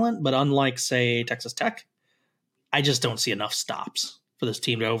some talent, but unlike, say, Texas Tech, I just don't see enough stops for this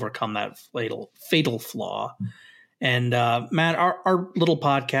team to overcome that fatal flaw. And Matt, our little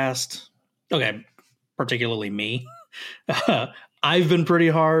podcast, okay, particularly me, I've been pretty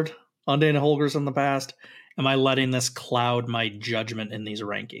hard on Dana Holgers in the past. Am I letting this cloud my judgment in these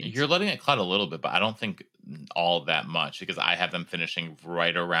rankings? You're letting it cloud a little bit, but I don't think all that much, because I have them finishing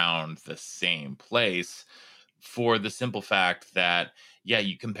right around the same place for the simple fact that, yeah,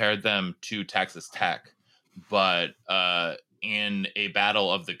 you compared them to Texas Tech, but in a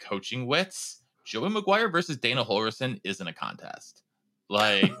battle of the coaching wits, Joey McGuire versus Dana Holgorsen isn't a contest.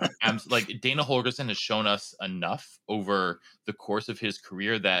 Like, Dana Holgorsen has shown us enough over the course of his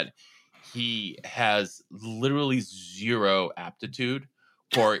career that he has literally zero aptitude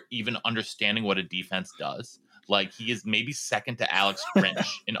for even understanding what a defense does. Like, he is maybe second to Alex Grinch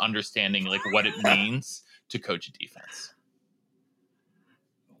in understanding like what it means to coach a defense.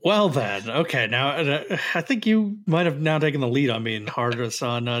 Well then, okay. Now I think you might have now taken the lead on being hardest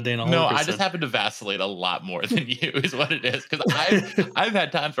on Dana Holgorsen. No, I just happen to vacillate a lot more than you, is what it is. Because I've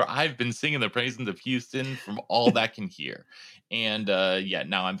had times where I've been singing the praises of Houston from all that can hear, and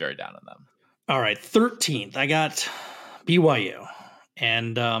now I'm very down on them. All right, 13th, I got BYU,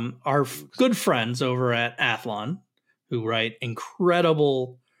 and our good friends over at Athlon, who write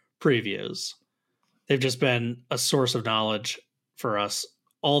incredible previews. They've just been a source of knowledge for us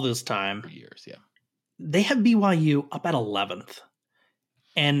all this time. For years, yeah. They have BYU up at 11th,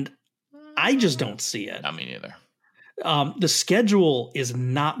 and I just don't see it. Not me neither. The schedule is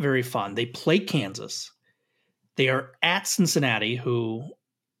not very fun. They play Kansas. They are at Cincinnati, who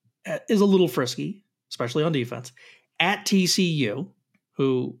is a little frisky, especially on defense. At TCU,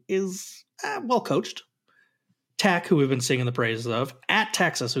 who is well coached. Tech, who we've been singing the praises of. At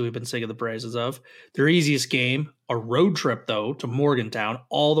Texas, who we've been singing the praises of. Their easiest game, a road trip, though, to Morgantown,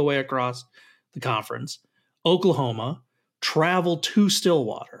 all the way across the conference. Oklahoma, travel to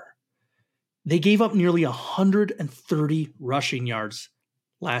Stillwater. They gave up nearly 130 rushing yards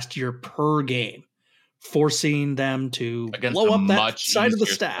last year per game, forcing them to blow up that side of the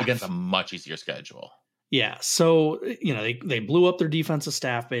staff. Against a much easier schedule. Yeah, so, they blew up their defensive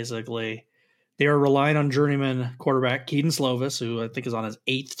staff, basically. They are relying on journeyman quarterback Keaton Slovis, who I think is on his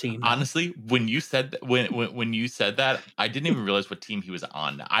 8th team. Honestly, when you said that, when you said that, I didn't even realize what team he was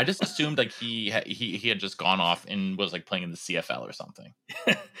on. I just assumed like he had just gone off and was like playing in the CFL or something.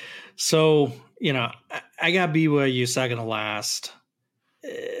 So I got BYU second to last.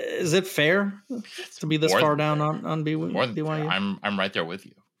 Is it fair to be this far down on BYU? I'm right there with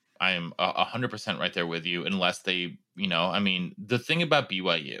you. I am 100% right there with you, unless they, the thing about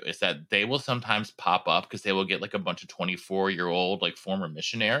BYU is that they will sometimes pop up because they will get like a bunch of 24-year-old like former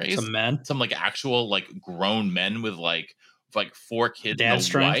missionaries, some like actual like grown men with like 4 kids dad and a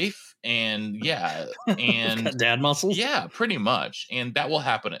strength. Wife, and and dad muscles. Yeah, pretty much, and that will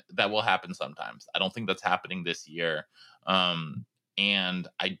happen. That will happen sometimes. I don't think that's happening this year. And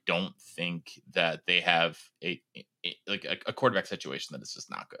I don't think that they have a quarterback situation that is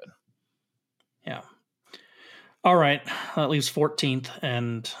just not good. Yeah. All right. That leaves 14th.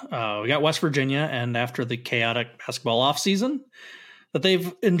 And we got West Virginia. And after the chaotic basketball offseason that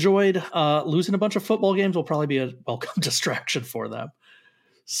they've enjoyed, losing a bunch of football games will probably be a welcome distraction for them.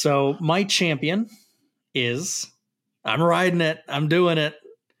 So my champion is, I'm riding it. I'm doing it.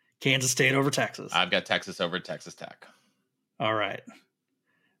 Kansas State over Texas. I've got Texas over Texas Tech. All right.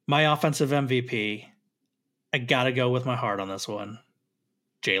 My offensive MVP, I got to go with my heart on this one.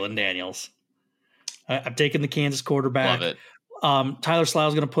 Jalen Daniels. I'm taking the Kansas quarterback. Love it. Tyler Slough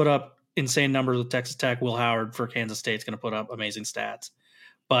is going to put up insane numbers with Texas Tech. Will Howard for Kansas State is going to put up amazing stats.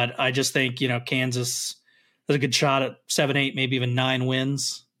 But I just think, Kansas has a good shot at 7, 8, maybe even 9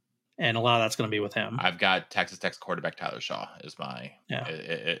 wins. And a lot of that's going to be with him. I've got Texas Tech's quarterback Tyler Shaw as my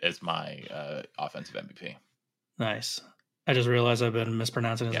offensive MVP. Nice. I just realized I've been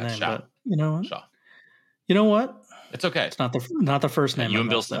mispronouncing his name. Shaw. But you know what? Shaw. You know what? It's okay. It's not the first name. You and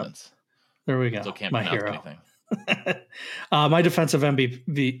Bill Simmons. There we go. Still can't my pronounce hero. anything. My defensive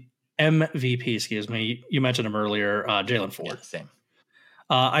MVP, excuse me. You mentioned him earlier, Jalen Ford. Yeah, same.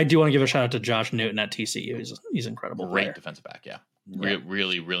 I do want to give a shout out to Josh Newton at TCU. He's incredible. Great defensive back. Yeah.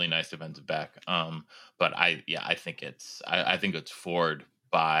 Really, really nice defensive back. But I think it's Ford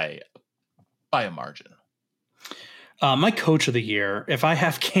by a margin. My coach of the year, if I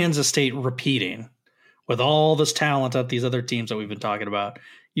have Kansas State repeating with all this talent at these other teams that we've been talking about,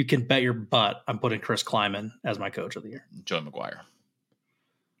 you can bet your butt I'm putting Chris Kleiman as my coach of the year. Joey McGuire.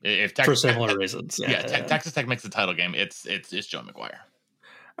 For similar reasons. Texas Tech makes the title game. It's Joey McGuire.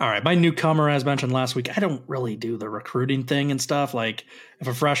 All right. My newcomer, as mentioned last week, I don't really do the recruiting thing and stuff. Like if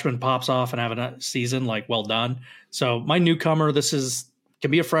a freshman pops off and have a season, like well done. So my newcomer,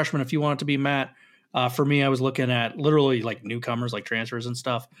 can be a freshman if you want it to be Matt. For me, I was looking at literally like newcomers, like transfers and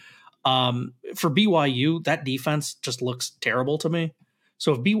stuff. For BYU, that defense just looks terrible to me.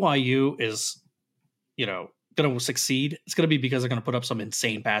 So if BYU is, going to succeed, it's going to be because they're going to put up some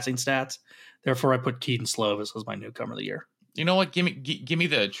insane passing stats. Therefore, I put Keaton Slovis as my newcomer of the year. You know what? Give me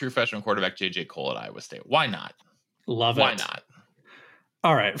the true freshman quarterback J.J. Cole at Iowa State. Why not? Love it. Why not?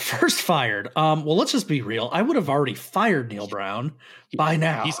 All right, first fired. Well, let's just be real. I would have already fired Neil Brown by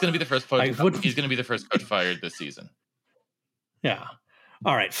now. He's going to be the first coach. He's going to be the first coach fired this season. Yeah.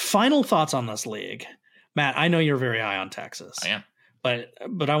 All right. Final thoughts on this league, Matt. I know you're very high on Texas. I am,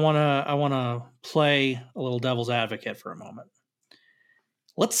 but I wanna play a little devil's advocate for a moment.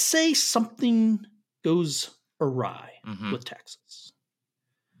 Let's say something goes awry with Texas.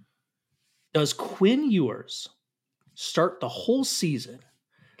 Does Quinn Ewers start the whole season,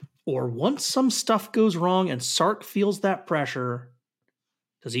 or once some stuff goes wrong and Sark feels that pressure,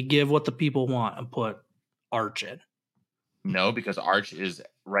 does he give what the people want and put Arch in? No, because Arch is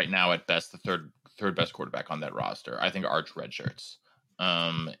right now at best the third best quarterback on that roster. I think Arch redshirts.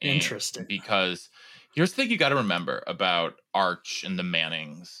 Interesting. Because here's the thing you got to remember about Arch and the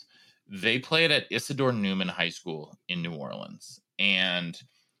Mannings. They played at Isidore Newman High School in New Orleans, and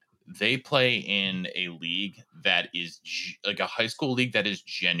they play in a league that is like a high school league that is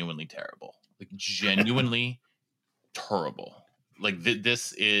genuinely terrible, like genuinely terrible. Like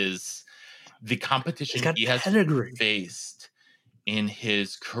this is the competition he has faced in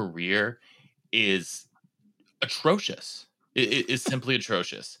his career is atrocious. It is simply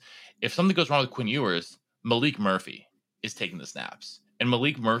atrocious. If something goes wrong with Quinn Ewers, Malik Murphy is taking the snaps. And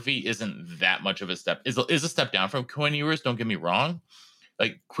Malik Murphy isn't that much of a step. Is a step down from Quinn Ewers, don't get me wrong.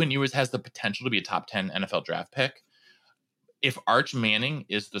 Like Quinn Ewers has the potential to be a top 10 NFL draft pick. If Arch Manning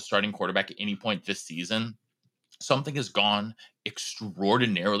is the starting quarterback at any point this season, something has gone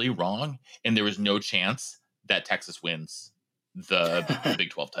extraordinarily wrong, and there is no chance that Texas wins the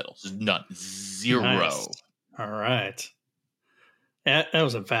Big 12 titles. None. Zero. Nice. All right. That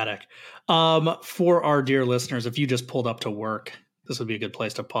was emphatic. For our dear listeners, if you just pulled up to work, this would be a good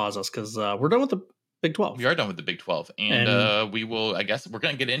place to pause us because we're done with the Big 12. We are done with the Big 12. And we will, I guess, we're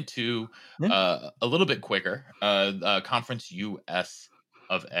going to get into a little bit quicker Conference US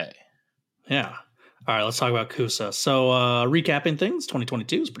of A. Yeah. All right, let's talk about CUSA. So recapping things,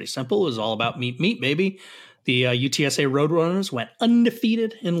 2022 is pretty simple. It was all about meat, baby. The UTSA Roadrunners went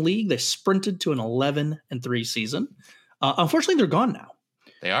undefeated in league. They sprinted to an 11-3 season. Unfortunately, they're gone now.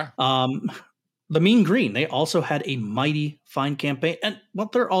 They are. The Mean Green, they also had a mighty fine campaign. And, well,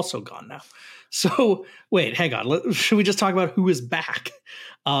 they're also gone now. So, wait, hang on. Should we just talk about who is back?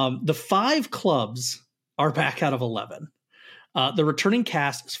 The 5 clubs are back out of 11. The returning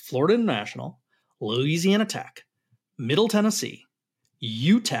cast is Florida International, Louisiana Tech, Middle Tennessee,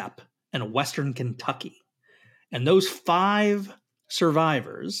 UTEP, and Western Kentucky. And those 5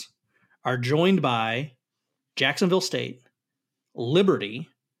 survivors are joined by Jacksonville State, Liberty,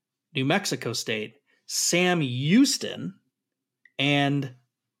 New Mexico State, Sam Houston, and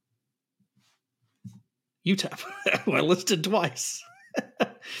UTEP. I listed twice.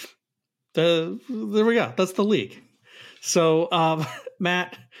 There we go. That's the league. So,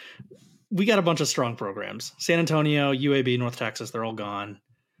 Matt, we got a bunch of strong programs. San Antonio, UAB, North Texas, they're all gone.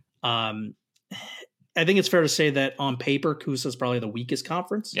 I think it's fair to say that on paper, CUSA is probably the weakest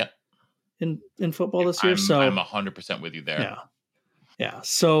conference. Yep. in football this year. So I'm 100% with you there. Yeah.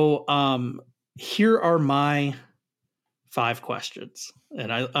 So here are my 5 questions.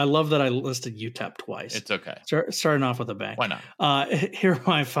 And I love that I listed UTEP twice. It's okay. Starting off with a bang. Why not? Here are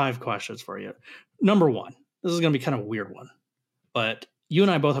my 5 questions for you. Number 1, this is going to be kind of a weird one, but you and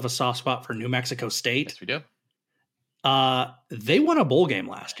I both have a soft spot for New Mexico State. Yes, we do. They won a bowl game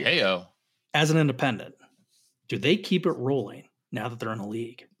last year. Heyo. As an independent. Do they keep it rolling now that they're in the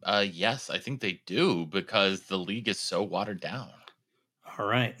league? Yes, I think they do because the league is so watered down. All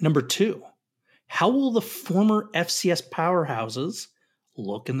right. Number 2, how will the former FCS powerhouses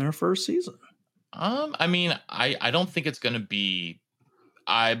look in their first season? I mean, I don't think it's going to be.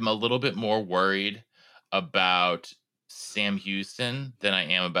 I'm a little bit more worried about Sam Houston than I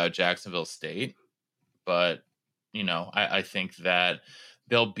am about Jacksonville State, but I think that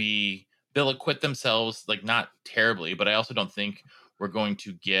they'll acquit themselves, like, not terribly, but I also don't think we're going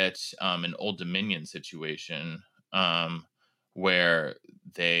to get an Old Dominion situation where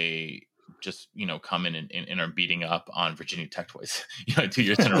they just come in and are beating up on Virginia Tech twice 2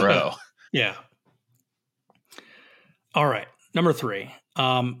 years in a row. Yeah. All right. Number 3,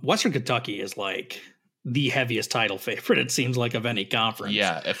 Western Kentucky is like the heaviest title favorite, it seems like, of any conference.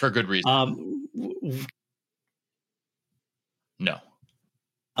 Yeah, for good reason. No.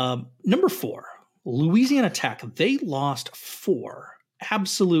 Number 4, Louisiana Tech. They lost 4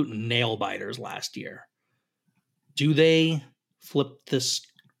 absolute nail biters last year. Do they flip the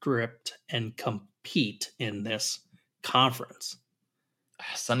script and compete in this conference?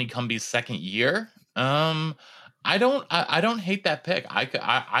 Sonny Cumbie's second year. I don't hate that pick.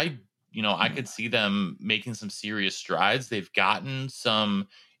 I could see them making some serious strides. They've gotten some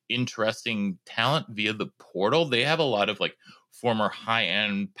interesting talent via the portal. They have a lot of like former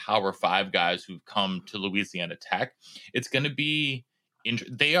high-end Power 5 guys who've come to Louisiana Tech. It's going to be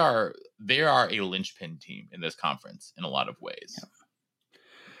they are a linchpin team in this conference in a lot of ways. Yeah.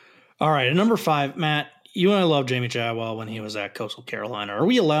 All right, and number 5, Matt, you and I love Jamie Chadwell when he was at Coastal Carolina. Are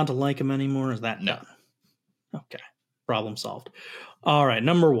we allowed to like him anymore? Is that no? Done? Okay, problem solved. All right,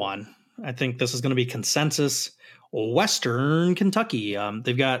 number 1. I think this is going to be consensus. Western Kentucky.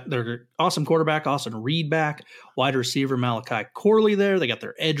 They've got their awesome quarterback, Austin Reed, back. Wide receiver Malachi Corley there. They got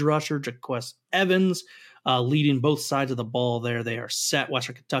their edge rusher, Jaquez Evans, leading both sides of the ball there. They are set.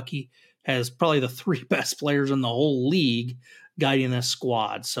 Western Kentucky has probably the 3 best players in the whole league guiding this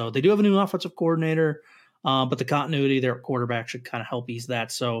squad. So they do have a new offensive coordinator, but the continuity there at quarterback should kind of help ease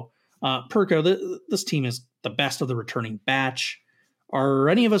that. So, Perko, this team is the best of the returning batch. Are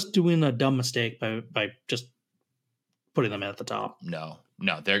any of us doing a dumb mistake by just putting them at the top? No.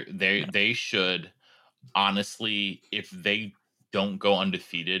 They should, honestly, if they don't go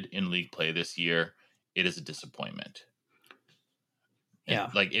undefeated in league play this year, it is a disappointment. Yeah.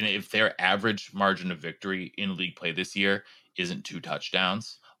 And if their average margin of victory in league play this year isn't 2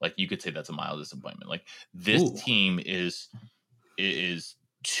 touchdowns, like, you could say that's a mild disappointment. Like, this team is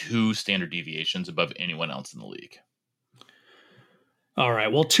 2 standard deviations above anyone else in the league. All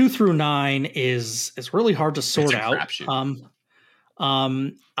right. Well, 2 through 9 is really hard to sort out.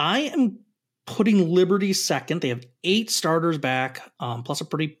 I am putting Liberty second. They have 8 starters back, plus a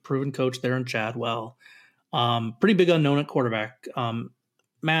pretty proven coach there in Chadwell. Pretty big unknown at quarterback.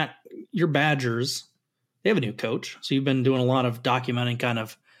 Matt, your Badgers, they have a new coach. So you've been doing a lot of documenting kind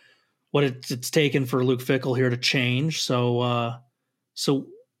of what it's taken for Luke Fickell here to change. So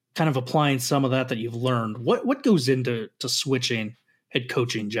kind of applying some of that you've learned. What goes into switching head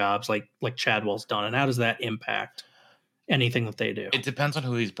coaching jobs like Chadwell's done, and how does that impact anything that they do? It depends on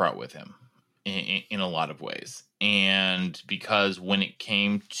who he's brought with him in a lot of ways. And because when it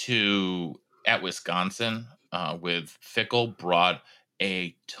came to at Wisconsin, with Fickell brought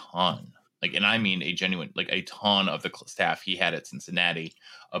a ton, and I mean a genuine, a ton of the staff he had at Cincinnati,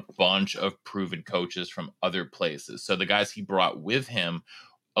 a bunch of proven coaches from other places. So the guys he brought with him,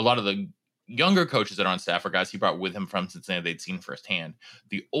 a lot of the younger coaches that are on staff are guys he brought with him from Cincinnati they'd seen firsthand.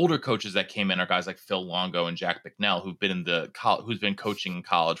 The older coaches that came in are guys like Phil Longo and Jack Bicknell, who've been coaching in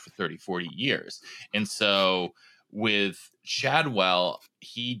college for 30, 40 years. And so with Chadwell,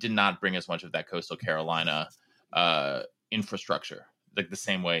 he did not bring as much of that Coastal Carolina infrastructure, like the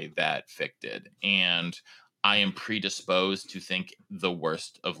same way that Fick did. And I am predisposed to think the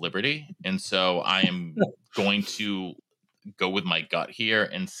worst of Liberty. And so I am going to go with my gut here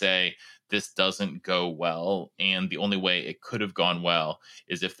and say this doesn't go well. And the only way it could have gone well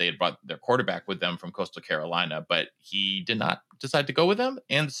is if they had brought their quarterback with them from Coastal Carolina, but he did not decide to go with them.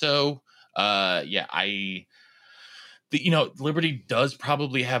 And so, Liberty does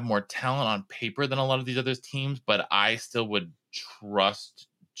probably have more talent on paper than a lot of these other teams, but I still would trust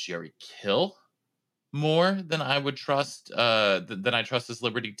Jerry Kill more than I would trust than I trust this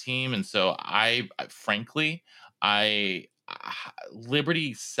Liberty team, and so frankly I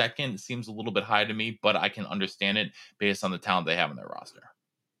Liberty second seems a little bit high to me, but I can understand it based on the talent they have in their roster.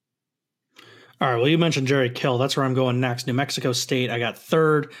 All right, well, you mentioned Jerry Kill. That's where I'm going next. New Mexico State, I got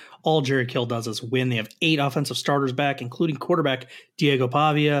third. All Jerry Kill does is win. They have 8 offensive starters back, including quarterback Diego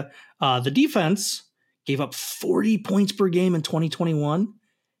Pavia. The defense gave up 40 points per game in 2021.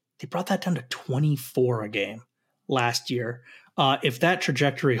 They brought that down to 24 a game last year. If that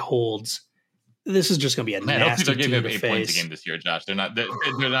trajectory holds, this is just going to be a nasty team to face. They're giving up 8 points a game this year, Josh. They're not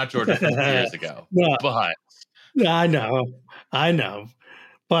Georgia 50 years ago. No, but I know.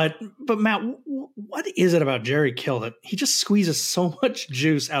 But Matt, what is it about Jerry Kill that he just squeezes so much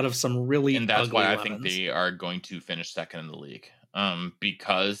juice out of some really and that's why lemons? I think they are going to finish second in the league.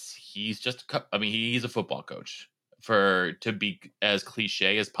 Because he's he's a football coach. To be as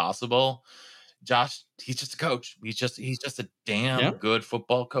cliche as possible, Josh, he's just a coach. He's just a damn good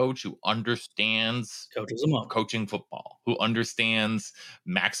football coach who understands coaching football, who understands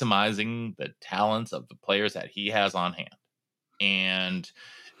maximizing the talents of the players that he has on hand. And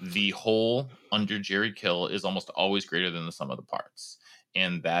the whole under Jerry Kill is almost always greater than the sum of the parts.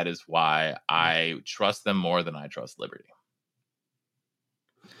 And that is why I trust them more than I trust Liberty.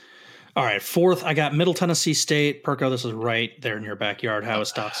 All right, fourth, I got Middle Tennessee State. Perko, this is right there in your backyard. How is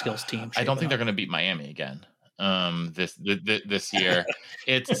Stock Skills team? I don't think they're going to beat Miami again this year.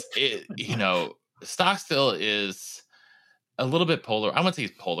 Stockstill is a little bit polar. I wouldn't say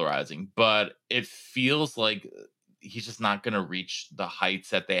he's polarizing, but it feels like he's just not going to reach the heights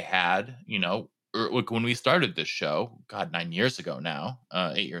that they had, like when we started this show, 9 years ago now,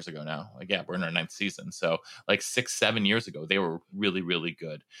 8 years ago now. Yeah, we're in our 9th season. So like 6-7 years ago, they were really, really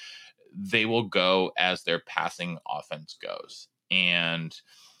good. They will go as their passing offense goes. And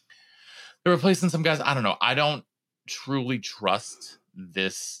they're replacing some guys. I don't know. I don't truly trust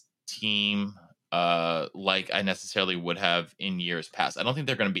this team like I necessarily would have in years past. I don't think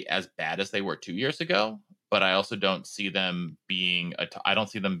they're going to be as bad as they were 2 years ago, but I also don't see them being a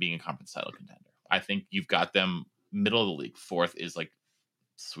conference title contender. I think you've got them middle of the league. Fourth is like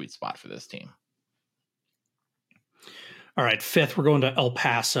sweet spot for this team. All right, fifth, we're going to El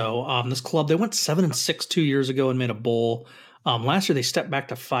Paso. This club, they went 7-6 2 years ago and made a bowl. Last year they stepped back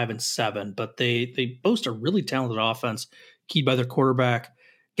to 5-7, but they boast a really talented offense, keyed by their quarterback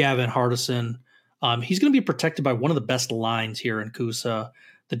Gavin Hardison. He's going to be protected by one of the best lines here in CUSA.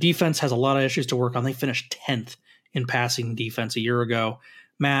 The defense has a lot of issues to work on. They finished 10th in passing defense a year ago.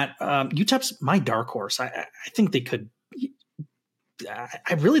 Matt, UTEP's my dark horse. I think they could.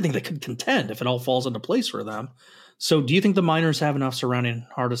 I really think they could contend if it all falls into place for them. So, do you think the Miners have enough surrounding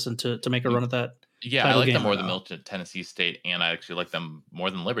Hardison to make a run at that? Yeah, I like them more than Middle Tennessee State, and I actually like them more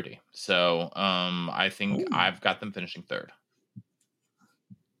than Liberty. So, I think I've got them finishing third.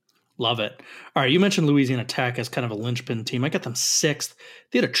 Love it. All right, you mentioned Louisiana Tech as kind of a linchpin team. I got them sixth.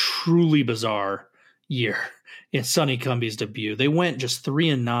 They had a truly bizarre year in Sonny Cumbie's debut. They went just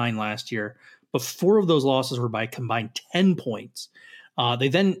 3-9 last year, but 4 of those losses were by combined 10 points. They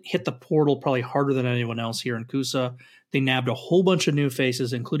then hit the portal probably harder than anyone else here in CUSA. They nabbed a whole bunch of new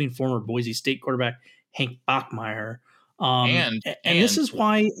faces, including former Boise State quarterback Hank Bachmeier. And this is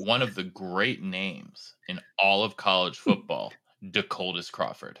why one of the great names in all of college football, DeColdis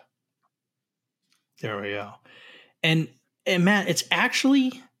Crawford. There we go. And Matt, it's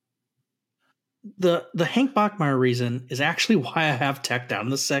actually the Hank Bachmeier reason is actually why I have Tech down in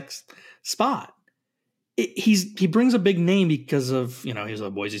the 6th spot. He brings a big name because of, he's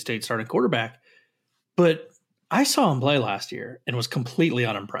a Boise State starting quarterback, but I saw him play last year and was completely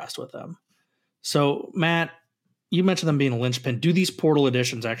unimpressed with him. So Matt, you mentioned them being a linchpin. Do these portal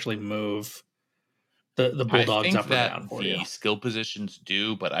additions actually move the Bulldogs up or down for you? The skill positions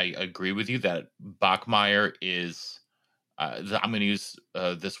do, but I agree with you that Bachmeier is, I'm going to use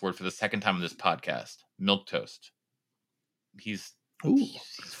this word for the second time in this podcast, milquetoast. He's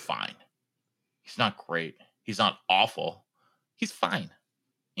fine. He's not great. He's not awful. He's fine.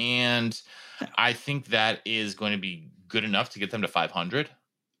 And I think that is going to be good enough to get them to 500.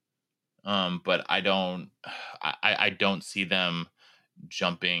 But I don't see them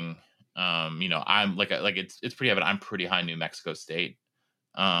jumping. I'm like it's pretty evident. I'm pretty high New Mexico State.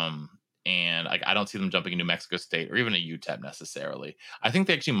 And I don't see them jumping in New Mexico State or even a UTEP necessarily. I think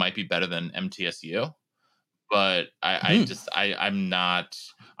they actually might be better than MTSU, but I'm not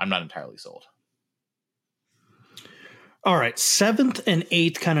entirely sold. All right, 7th and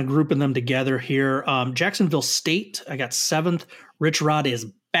 8th, kind of grouping them together here. Jacksonville State, I got 7th. Rich Rod is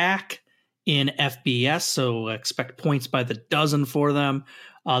back in FBS, so expect points by the dozen for them.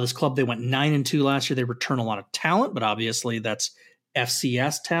 This club, they went 9-2 last year. They return a lot of talent, but obviously that's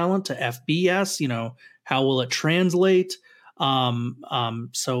FCS talent to FBS. How will it translate?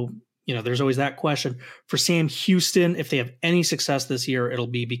 So there's always that question. For Sam Houston, if they have any success this year, it'll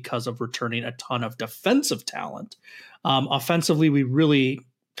be because of returning a ton of defensive talent. Offensively, we really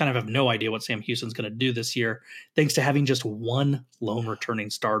kind of have no idea what Sam Houston's going to do this year, thanks to having just one lone returning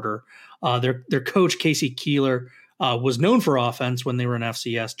starter. Their coach, Casey Keeler, was known for offense when they were an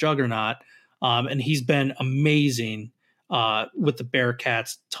FCS juggernaut, and he's been amazing with the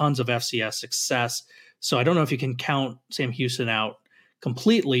Bearcats, tons of FCS success. So I don't know if you can count Sam Houston out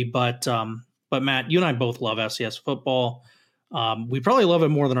completely, but Matt, you and I both love FCS football. We probably love it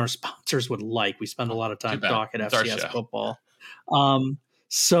more than our sponsors would like. We spend a lot of time talking FCS football.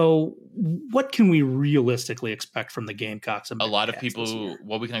 So what can we realistically expect from the Gamecocks? And a lot of people,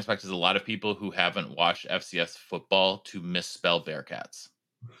 what we can expect is a lot of people who haven't watched FCS football to misspell Bearcats.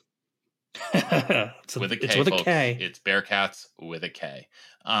 It's with a K. It's Bearcats with a K.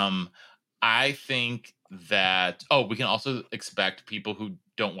 I think that, we can also expect people who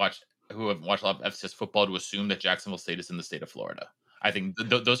haven't watched a lot of FCS football to assume that Jacksonville State is in the state of Florida. I think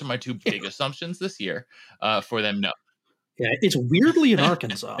those are my two big assumptions this year for them. No. Yeah, it's weirdly in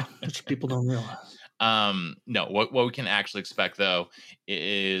Arkansas, which people don't realize. No, what we can actually expect, though,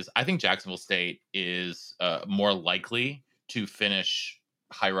 is I think Jacksonville State is more likely to finish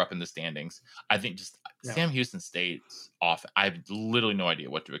higher up in the standings. I think Sam Houston State's off. I have literally no idea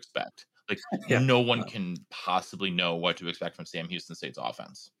what to expect. No one can possibly know what to expect from Sam Houston State's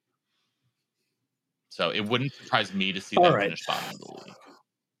offense. So it wouldn't surprise me to see them finish bottom of the league.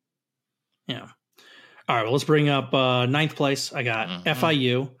 Yeah. All right, well, let's bring up ninth place. I got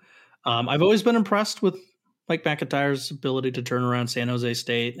FIU. I've always been impressed with Mike McIntyre's ability to turn around San Jose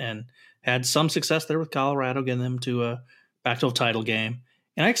State and had some success there with Colorado, getting them to a Pac-12 title game.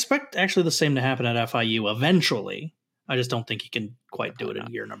 And I expect actually the same to happen at FIU eventually. I just don't think he can quite do it in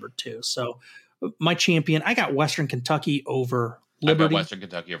year number 2. So my champion, I got Western Kentucky over Liberty. I got Western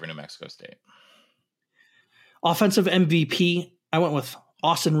Kentucky over New Mexico State. Offensive MVP, I went with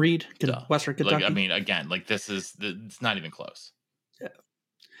Austin Reed, Western Kentucky. It's not even close. Yeah.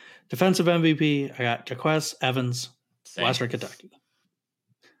 Defensive MVP, I got Jaquez Evans, Western Kentucky.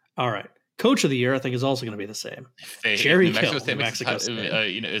 All right. Coach of the year, I think, is also going to be the same. Jerry Kill, New Mexico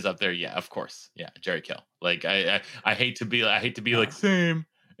State. Is up there. Yeah, of course. Yeah, Jerry Kill. I hate to be like same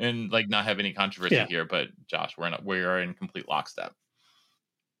and not have any controversy here, but Josh, we're in complete lockstep.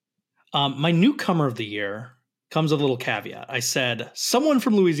 My newcomer of the year comes with a little caveat. I said someone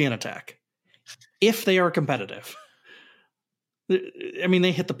from Louisiana Tech, if they are competitive. I mean,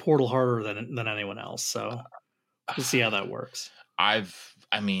 they hit the portal harder than anyone else, so we'll see how that works.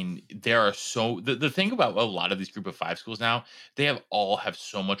 There are the thing about a lot of these group of 5 schools now, they all have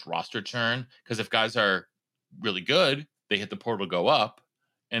so much roster churn, because if guys are really good, they hit the portal, go up.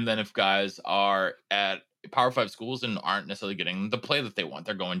 And then if guys are at Power 5 schools and aren't necessarily getting the play that they want,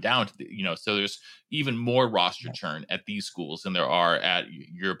 they're going down to so there's even more roster churn at these schools than there are at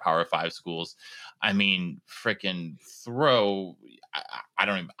your Power 5 schools. I mean, freaking throw. I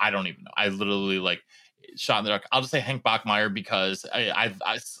don't even know. I literally shot in the dark. I'll just say Hank Bachmeier, because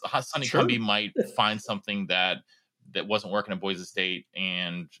Sonny Cumby might find something that wasn't working at Boise State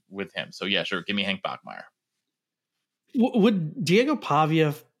and with him. So yeah, sure. Give me Hank Bachmeier. Would Diego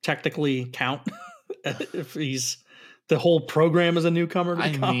Pavia technically count if he's the whole program as a newcomer to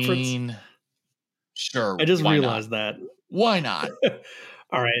the conference? Sure. I just realized that. Why not?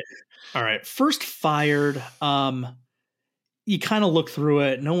 All right. First fired. You kind of look through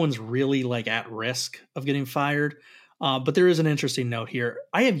it. No one's really at risk of getting fired. But there is an interesting note here.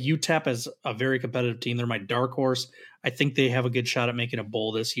 I have UTEP as a very competitive team. They're my dark horse. I think they have a good shot at making a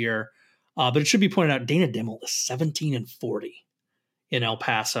bowl this year. But it should be pointed out, Dana Dimmel is 17-40 in El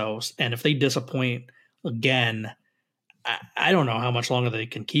Paso. And if they disappoint again, I don't know how much longer they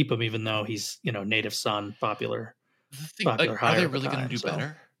can keep him, even though he's, native son, popular. Are they really going to do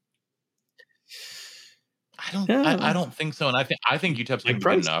better? I don't think so. And I think UTEP's going to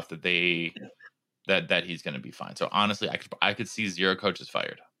be good enough that that he's going to be fine. So honestly, I could see 0 coaches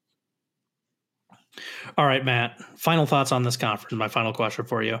fired. All right, Matt, final thoughts on this conference. My final question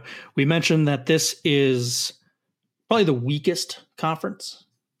for you. We mentioned that this is probably the weakest conference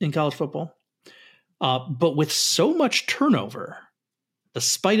in college football. But with so much turnover,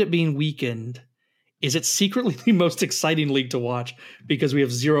 despite it being weakened, is it secretly the most exciting league to watch because we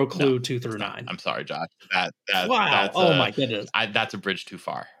have 0 clue 2 through 9? I'm sorry, Josh. Wow. My goodness. That's a bridge too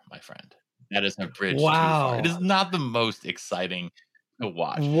far, my friend. That is a bridge too far. It is not the most exciting to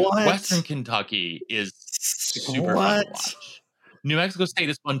watch. What? Western Kentucky is super fun to watch. New Mexico State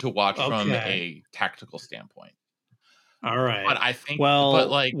is fun to watch from a tactical standpoint. All right. But I think,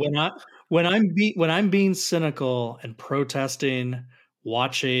 when I'm being cynical and protesting,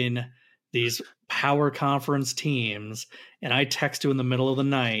 watching these power conference teams, and I text you in the middle of the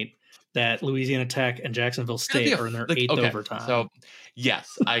night that Louisiana Tech and Jacksonville State are in their eighth overtime. So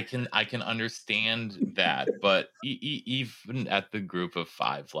yes, I can understand that, but even at the group of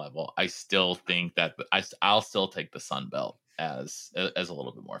 5 level, I still think that I'll still take the Sun Belt as a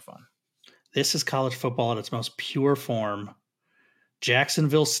little bit more fun. This is college football at its most pure form.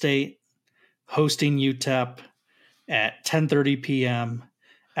 Jacksonville State hosting UTEP at 10:30 p.m.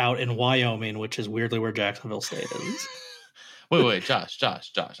 out in Wyoming, which is weirdly where Jacksonville State is. Wait, Josh.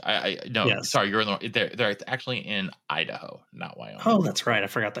 No, yes. Sorry, you're in the wrong. They're actually in Idaho, not Wyoming. Oh, that's right. I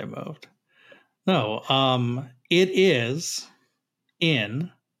forgot they moved. No, it is in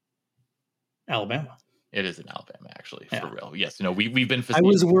Alabama. It is in Alabama, actually, for real. Yes, we've been. I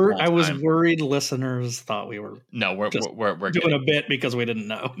was worried listeners thought we were. No, we're doing a bit because we didn't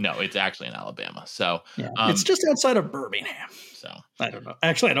know. No, it's actually in Alabama. So it's just outside of Birmingham. So I don't know.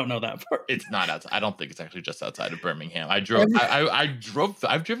 Actually, I don't know that part. It's not outside. I don't think it's actually just outside of Birmingham. I've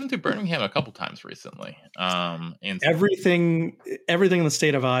driven through Birmingham a couple times recently. And everything in the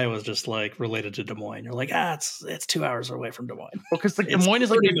state of Iowa is just like related to Des Moines. You're like, it's 2 hours away from Des Moines. Well, because Des Moines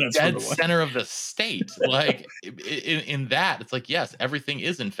is like the dead center of the state. Like in that, it's like, yes, everything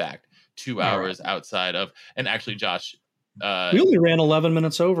is in fact 2 hours outside of. And actually, Josh, we only ran 11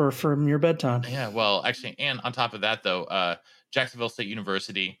 minutes over from your bedtime. Yeah, well, actually, and on top of that, though, Jacksonville State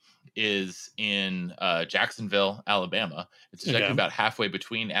University is in Jacksonville, Alabama. It's actually about halfway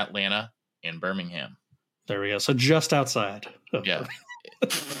between Atlanta and Birmingham. There we go. So just outside. Yeah.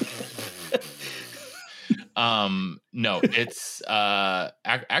 No, it's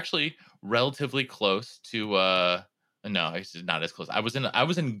actually relatively close to. No, it's not as close. I was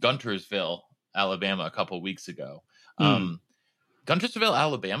in Guntersville, Alabama, a couple weeks ago. Guntersville,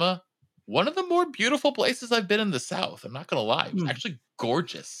 Alabama, one of the more beautiful places I've been in the South. I'm not gonna lie, it was actually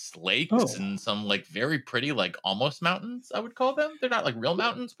gorgeous lakes and some like very pretty, like almost mountains. I would call them. They're not like real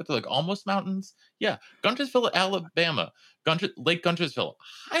mountains, but they're like almost mountains. Yeah, Guntersville, Alabama, Lake Guntersville.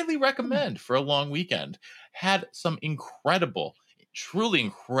 Highly recommend for a long weekend. Had some truly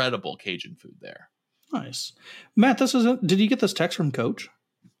incredible Cajun food there. Nice, Matt. Did you get this text from Coach?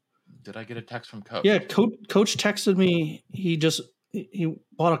 Did I get a text from Coach? Yeah, Coach texted me. He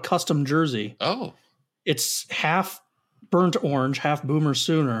bought a custom jersey. Oh. It's half burnt orange, half Boomer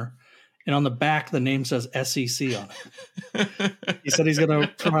Sooner, and on the back the name says SEC on it. He said he's going to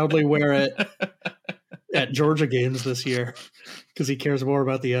proudly wear it at Georgia games this year because he cares more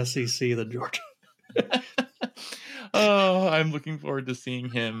about the SEC than Georgia. Oh, I'm looking forward to seeing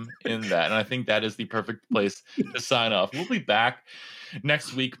him in that, and I think that is the perfect place to sign off. We'll be back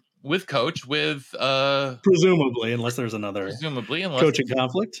next week with Coach, presumably, unless there's another coaching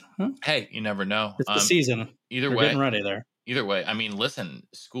conflict. Huh? Hey, you never know. It's the season. Either way, getting ready there. Either way, I mean, listen,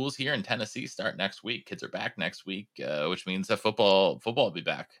 schools here in Tennessee start next week. Kids are back next week, which means that football will be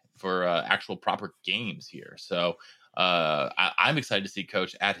back for actual proper games here. So I'm excited to see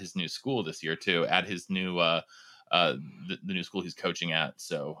Coach at his new school this year too. At his new the new school he's coaching at.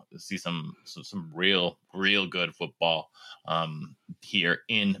 So see some real good football here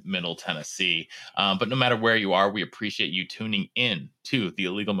in Middle Tennessee. But no matter where you are, we appreciate you tuning in to the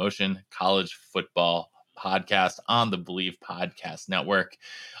Illegal Motion College Football Podcast on the Believe Podcast Network.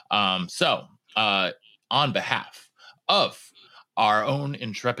 So on behalf of our own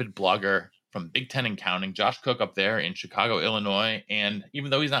intrepid blogger from Big Ten and Counting, Josh Cook up there in Chicago, Illinois, and even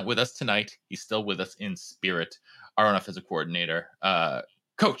though he's not with us tonight, he's still with us in spirit, our offensive coordinator,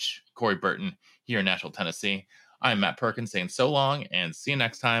 Coach Corey Burton here in Nashville, Tennessee. I'm Matt Perkins saying so long and see you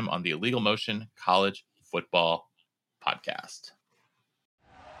next time on the Illegal Motion College Football Podcast.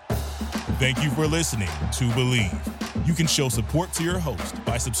 Thank you for listening to Believe. You can show support to your host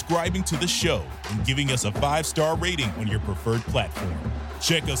by subscribing to the show and giving us a 5-star rating on your preferred platform.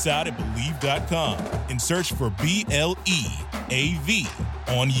 Check us out at Believe.com and search for BLEAV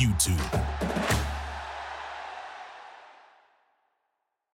on YouTube.